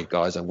 "Don't worry,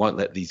 guys, I won't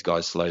let these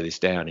guys slow this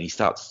down." And he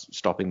starts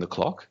stopping the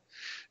clock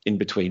in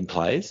between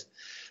plays.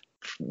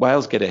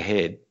 Wales get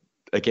ahead.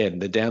 Again,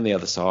 they're down the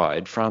other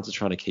side. France are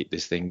trying to keep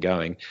this thing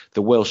going.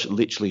 The Welsh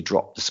literally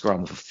drop the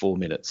scrum for 4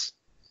 minutes,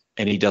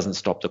 and he doesn't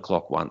stop the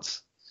clock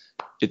once.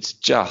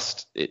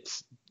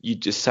 You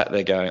just sat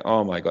there going,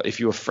 oh my God, if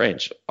you were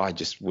French, I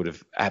just would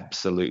have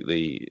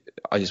absolutely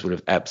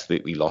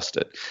lost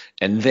it.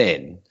 And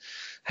then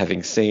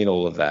having seen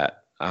all of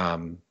that,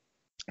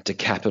 to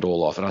cap it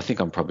all off, and I think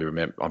I'm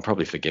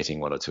probably forgetting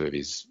one or two of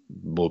his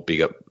more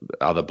bigger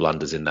other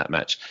blunders in that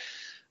match.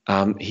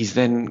 He's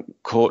then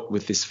caught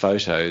with this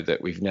photo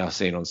that we've now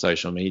seen on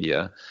social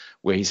media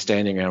where he's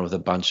standing around with a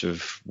bunch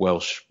of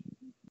Welsh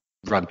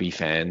rugby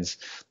fans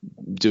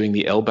doing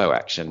the elbow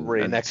action.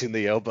 Reenacting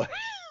the elbow.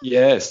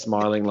 Yeah,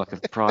 smiling like a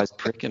prize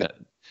prick in it.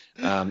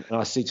 And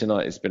I see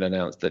tonight it's been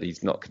announced that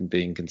he's not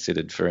being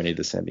considered for any of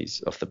the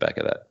semis off the back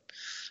of that.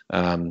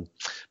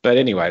 But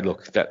anyway,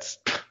 look, that's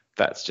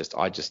just,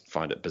 I just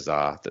find it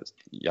bizarre that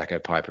Jaco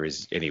Peyper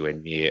is anywhere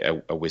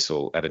near a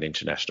whistle at an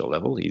international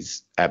level. He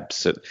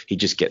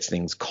just gets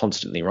things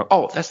constantly wrong.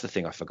 Oh, that's the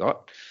thing I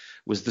forgot,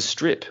 was the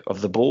strip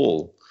of the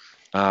ball,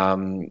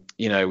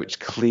 which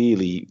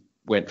clearly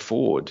went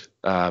forward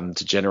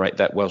to generate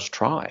that Welsh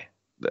try,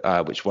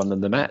 which won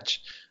them the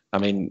match. I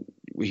mean,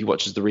 he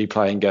watches the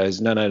replay and goes,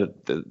 no,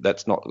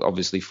 that's not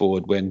obviously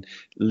forward, when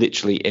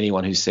literally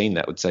anyone who's seen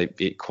that would say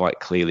it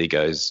quite clearly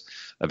goes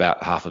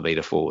about half a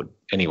metre forward.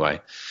 Anyway,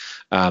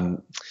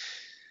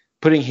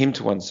 putting him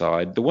to one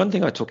side, the one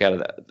thing I took out of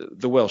that,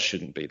 the Welsh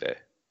shouldn't be there.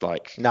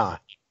 No,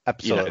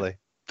 absolutely.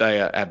 They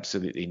are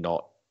absolutely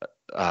not.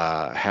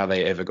 How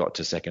they ever got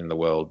to second in the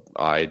world,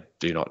 I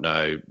do not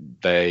know.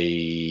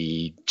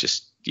 They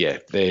just,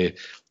 they're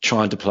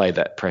trying to play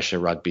that pressure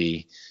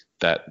rugby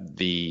that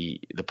the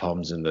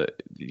Poms and the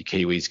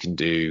Kiwis can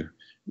do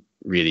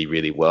really,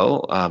 really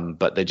well,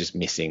 but they're just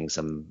missing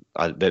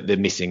they're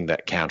missing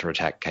that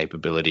counter-attack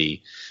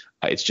capability.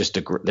 They're just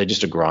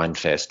a grind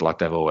fest like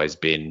they've always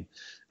been,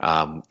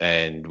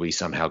 and we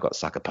somehow got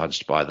sucker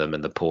punched by them,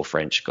 and the poor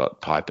French got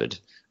pipered.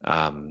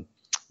 And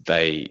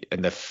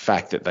the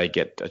fact that they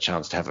get a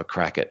chance to have a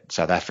crack at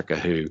South Africa,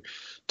 who,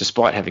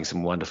 despite having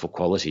some wonderful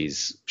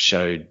qualities,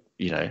 showed,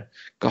 how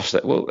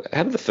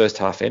did the first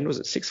half end? Was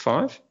it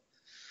 6-5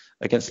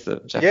 against the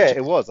Japanese? Yeah,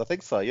 it was. I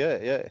think so.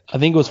 Yeah. I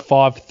think it was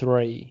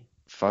 5-3.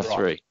 5-3.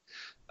 Right.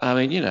 I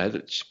mean,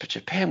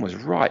 Japan was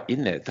right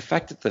in there. The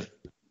fact that the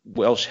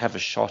Welsh have a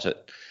shot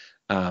at,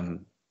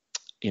 South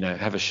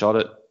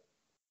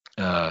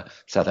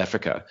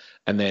Africa,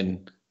 and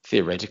then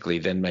theoretically,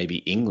 then maybe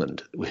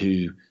England,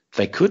 who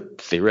they could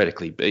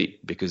theoretically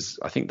beat, because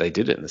I think they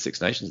did it in the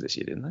Six Nations this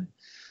year, didn't they?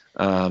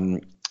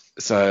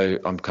 So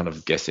I'm kind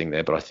of guessing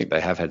there, but I think they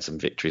have had some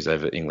victories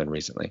over England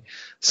recently.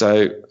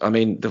 So, I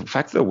mean, the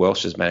fact that the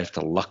Welsh has managed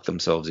to luck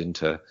themselves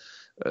into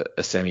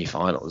a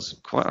semi-final is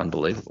quite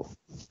unbelievable.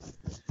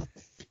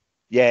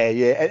 Yeah.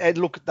 And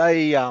look,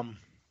 they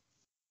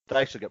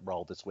should get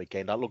rolled this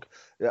weekend. I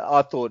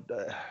thought,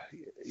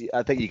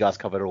 I think you guys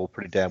covered it all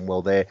pretty damn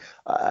well there.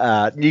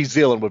 New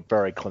Zealand were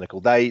very clinical.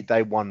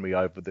 They won me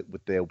over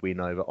with their win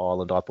over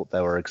Ireland. I thought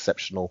they were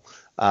exceptional.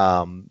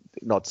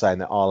 Not saying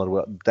that Ireland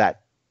were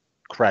that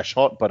crash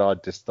hot, but I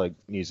just think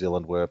New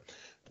Zealand were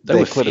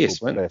clinical fierce,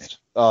 best.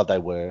 Oh, they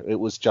were. It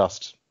was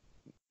just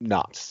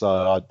nuts.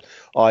 So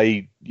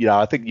I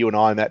think you and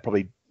I, Matt,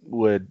 probably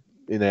were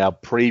in our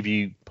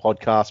preview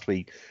podcast.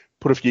 We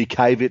put a few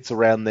caveats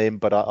around them,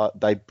 but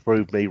they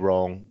proved me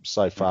wrong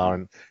so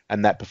far,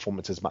 and that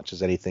performance as much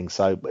as anything.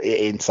 So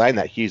in saying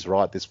that, Hugh's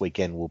right, this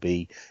weekend will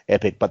be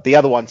epic. But the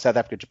other one, South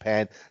Africa,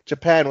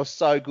 Japan was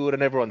so good,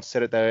 and everyone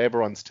said it. They were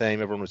everyone's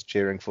team. Everyone was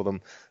cheering for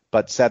them.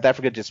 But South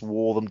Africa just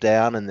wore them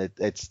down, and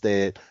it's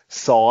their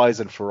size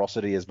and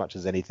ferocity as much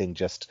as anything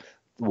just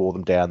wore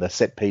them down, the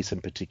set piece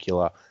in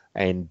particular.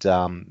 And,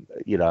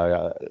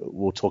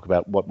 we'll talk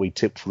about what we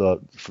tipped for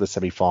the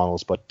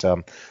semi-finals. But,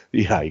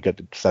 you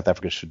got South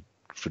Africa should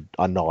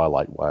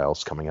annihilate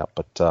Wales coming up.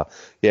 But,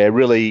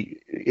 really,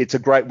 it's a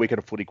great weekend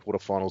of footy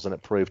quarterfinals, and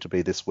it proved to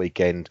be this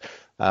weekend.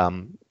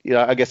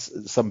 I guess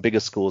some bigger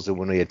scores than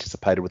we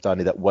anticipated, with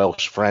only that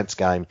Welsh-France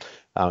game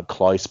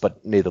close,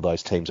 but neither of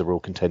those teams are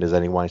real contenders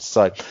anyway.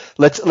 So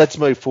let's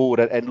move forward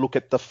and look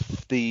at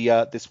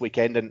the this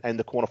weekend and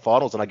the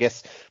quarterfinals. And I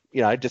guess,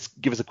 just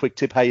give us a quick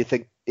tip how you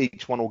think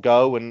each one will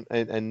go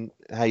and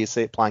how you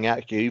see it playing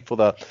out, Hugh,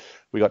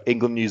 we got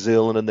England, New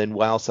Zealand, and then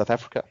Wales, South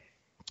Africa.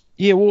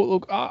 Yeah, well,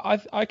 look,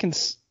 I can,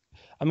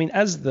 I mean,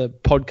 as the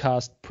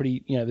podcast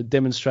that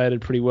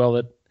demonstrated pretty well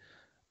that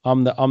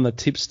I'm the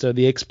tipster,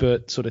 the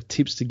expert sort of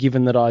tipster,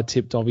 given that I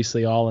tipped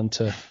obviously Ireland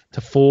to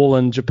fall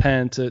and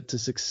Japan to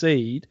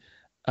succeed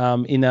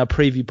in our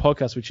preview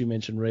podcast, which you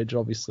mentioned, Reg.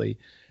 Obviously,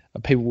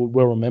 people will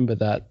well remember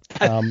that.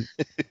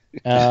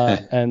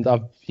 And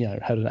I've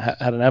had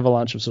an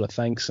avalanche of sort of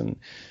thanks and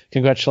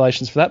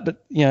congratulations for that.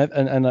 But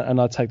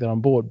and I take that on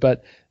board.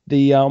 But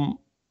the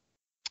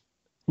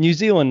New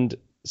Zealand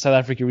South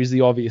Africa is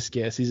the obvious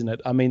guess, isn't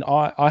it? I mean,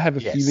 I have a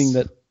feeling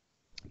that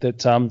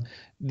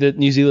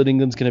New Zealand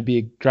England's going to be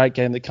a great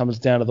game that comes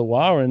down to the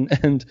wire,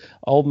 and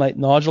old mate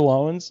Nigel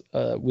Owens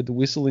with the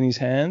whistle in his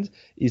hand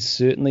is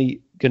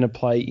certainly going to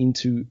play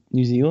into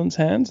New Zealand's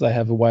hands. They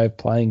have a way of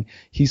playing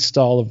his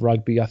style of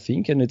rugby, I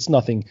think, and it's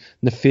nothing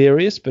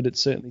nefarious, but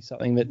it's certainly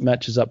something that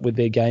matches up with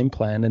their game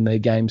plan and their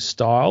game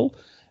style.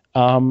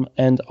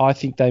 And I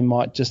think they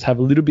might just have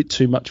a little bit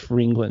too much for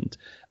England.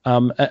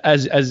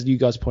 As you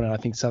guys point out, I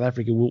think South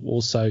Africa will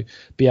also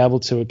be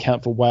able to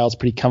account for Wales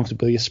pretty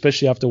comfortably,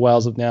 especially after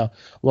Wales have now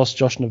lost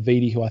Josh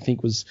Navidi, who I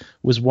think was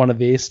one of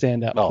their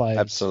standout players.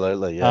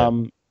 Absolutely, yeah.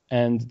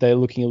 And they're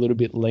looking a little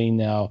bit lean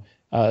now,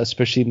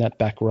 especially in that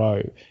back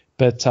row.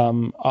 But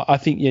I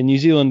think, New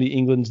Zealand,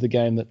 England's the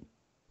game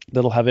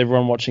that'll have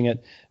everyone watching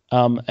it.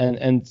 Look,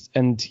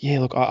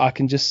 I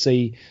can just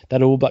see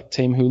that All Black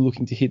team who are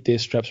looking to hit their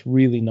straps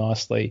really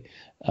nicely,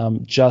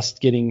 just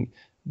getting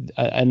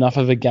enough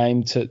of a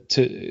game to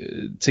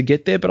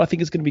get there, but I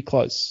think it's going to be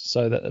close.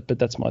 But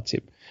that's my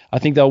tip. I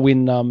think they'll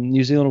win.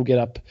 New Zealand will get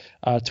up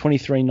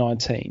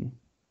 23-19.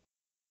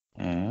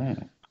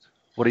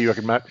 What do you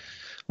reckon, Matt?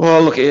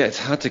 Well, look, it's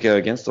hard to go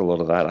against a lot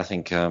of that. I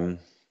think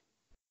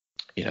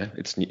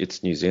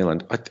it's New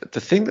Zealand.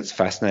 The thing that's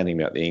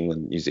fascinating about the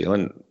England-New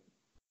Zealand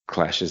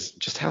clash is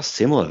just how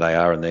similar they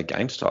are in their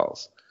game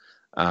styles.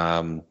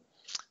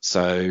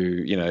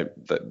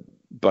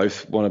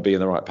 Both want to be in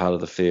the right part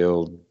of the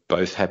field,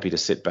 both happy to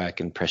sit back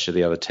and pressure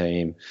the other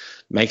team.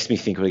 Makes me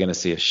think we're going to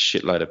see a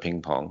shitload of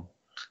ping pong,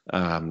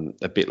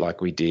 a bit like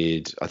we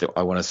did.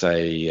 I want to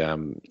say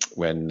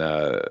when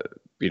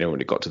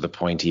it got to the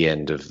pointy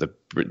end of the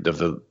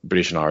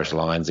British and Irish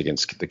Lions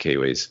against the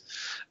Kiwis,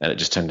 and it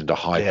just turned into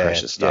high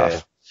pressure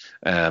stuff.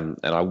 Yeah. And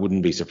I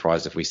wouldn't be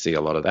surprised if we see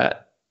a lot of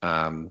that.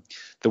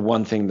 The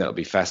one thing that would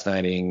be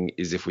fascinating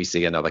is if we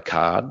see another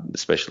card,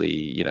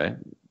 especially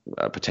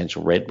a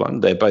potential red one.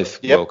 They're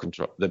both well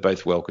controlled. They're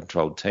both well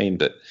controlled team,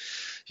 but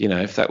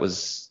if that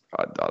was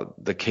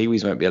the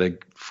Kiwis won't be able to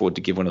afford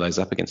to give one of those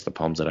up against the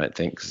Poms. I don't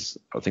think, because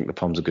I think the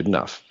Poms are good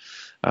enough.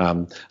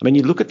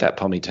 You look at that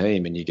Pommy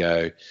team and you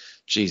go,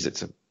 geez,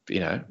 it's a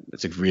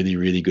really,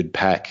 really good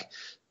pack.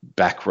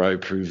 Back row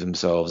prove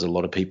themselves. A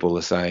lot of people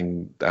are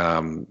saying,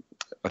 I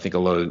think a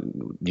lot of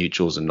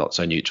neutrals and not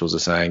so neutrals are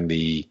saying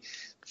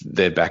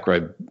their back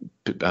row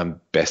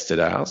bested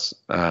ours.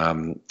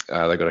 They've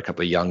got a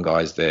couple of young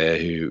guys there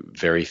who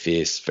very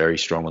fierce, very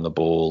strong on the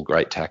ball,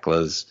 great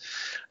tacklers.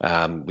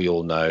 We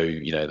all know,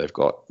 they've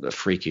got a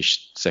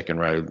freakish second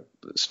row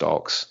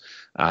stocks,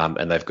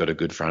 and they've got a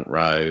good front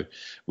row.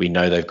 We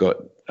know they've got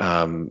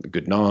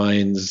good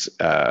nines.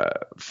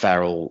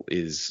 Farrell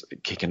is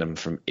kicking them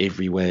from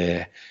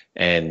everywhere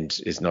and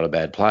is not a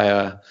bad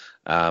player.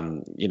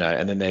 And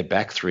then their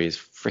back three is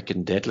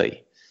freaking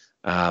deadly.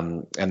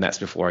 And that's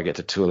before I get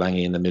to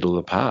Tuolangi in the middle of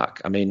the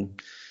park. I mean,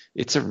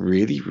 it's a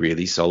really,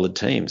 really solid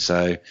team.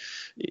 So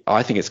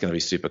I think it's going to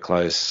be super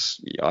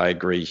close. I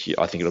agree.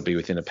 I think it'll be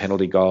within a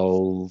penalty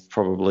goal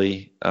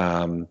probably.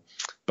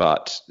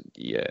 But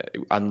yeah,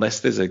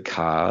 unless there's a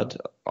card,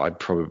 I'd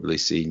probably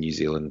see New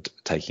Zealand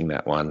taking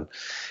that one.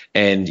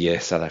 And yeah,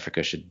 South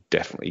Africa should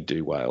definitely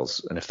do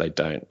Wales. And if they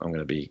don't, I'm going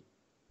to be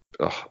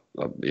be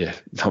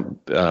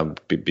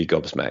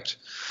gobsmacked.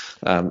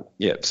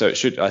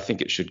 So I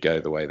think it should go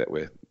the way that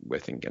we're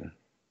thinking.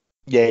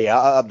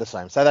 Yeah, I'm the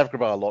same. South Africa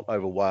by a lot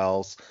over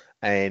Wales,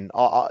 and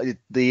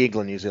the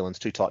England-New Zealand's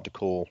too tight to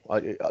call.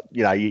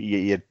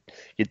 You'd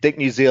think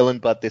New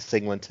Zealand, but this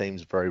England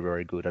team's very,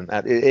 very good, and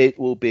it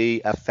will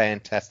be a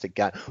fantastic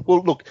game.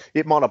 Well, look,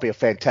 it might not be a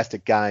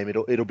fantastic game.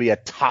 It'll be a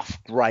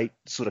tough, great,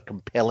 sort of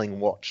compelling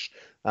watch,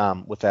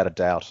 without a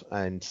doubt.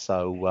 And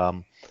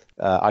so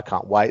I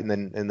can't wait.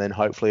 And then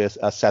hopefully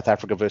a South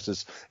Africa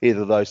versus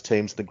either of those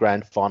teams in the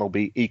grand final will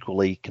be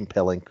equally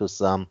compelling,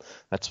 because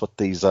that's what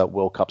these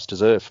World Cups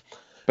deserve.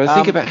 But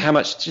think about how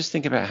much.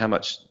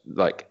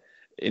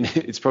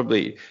 It's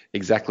probably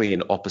exactly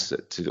in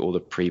opposite to all the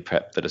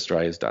pre-prep that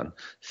Australia's done.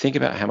 Think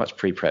about how much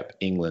pre-prep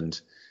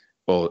England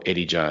or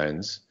Eddie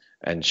Jones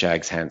and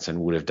Shags Hansen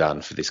would have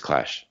done for this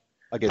clash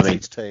against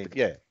each team.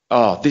 Yeah.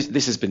 Oh,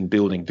 this has been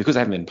building because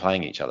they haven't been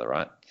playing each other,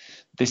 right?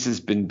 This has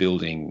been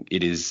building.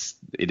 It is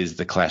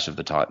the clash of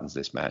the Titans,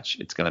 this match.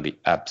 It's going to be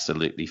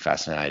absolutely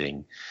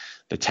fascinating.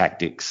 The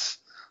tactics,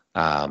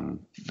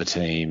 the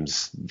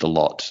teams, the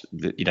lot.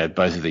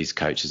 Both of these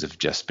coaches have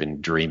just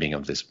been dreaming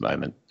of this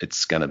moment.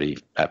 It's going to be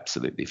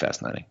absolutely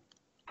fascinating.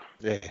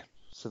 Yeah,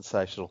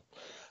 sensational.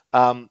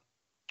 All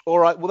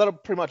right, well, that'll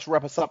pretty much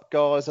wrap us up,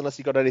 guys, unless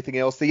you've got anything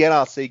else. The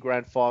NRC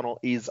Grand Final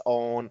is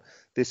on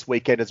this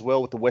weekend as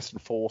well, with the Western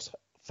Force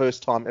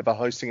first time ever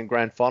hosting a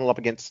Grand Final up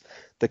against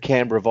the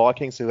Canberra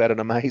Vikings, who had an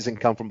amazing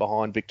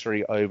come-from-behind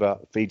victory over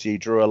Fiji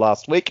Drua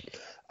last week.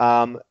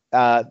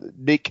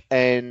 Nick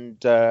and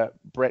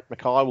Brett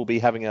Mackay will be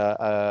having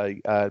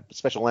a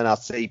special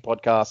NRC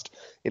podcast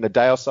in a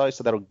day or so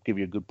that'll give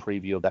you a good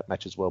preview of that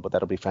match as well, but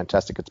that'll be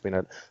fantastic. It's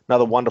been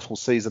another wonderful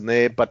season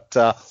there, but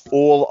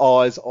all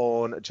eyes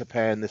on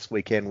Japan this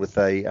weekend with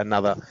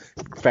another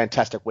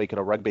fantastic weekend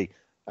of rugby.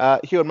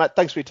 Hugh and Matt,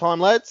 thanks for your time,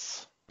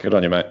 lads. Good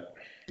on you, mate.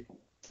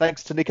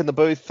 Thanks to Nick in the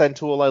booth and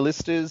to all our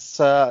listeners.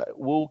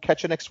 We'll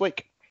catch you next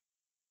week.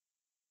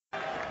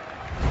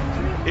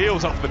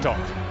 Eels off the top.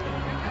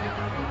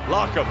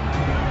 Larkham.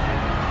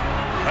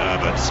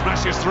 Herbert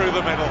smashes through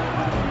the middle.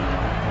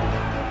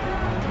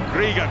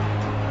 Gregan.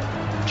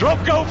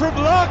 Drop goal from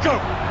Larkham.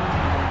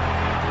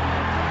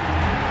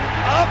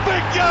 Up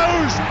it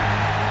goes.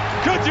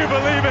 Could you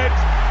believe it?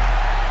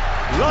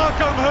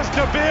 Larkham has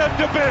De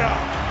Beer.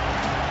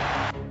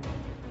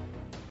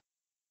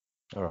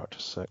 All right,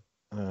 just a sec.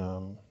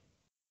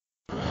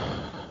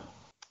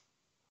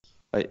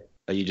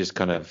 Are you just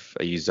are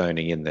you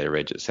zoning in there,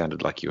 Reg? It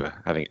sounded like you were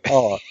having.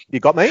 Oh,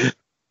 you got me?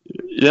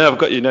 Yeah, I've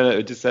got you. No,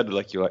 it just sounded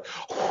like you were like.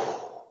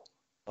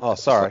 Oh,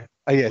 sorry.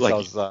 Yes, like, I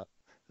was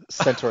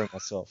centering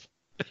myself.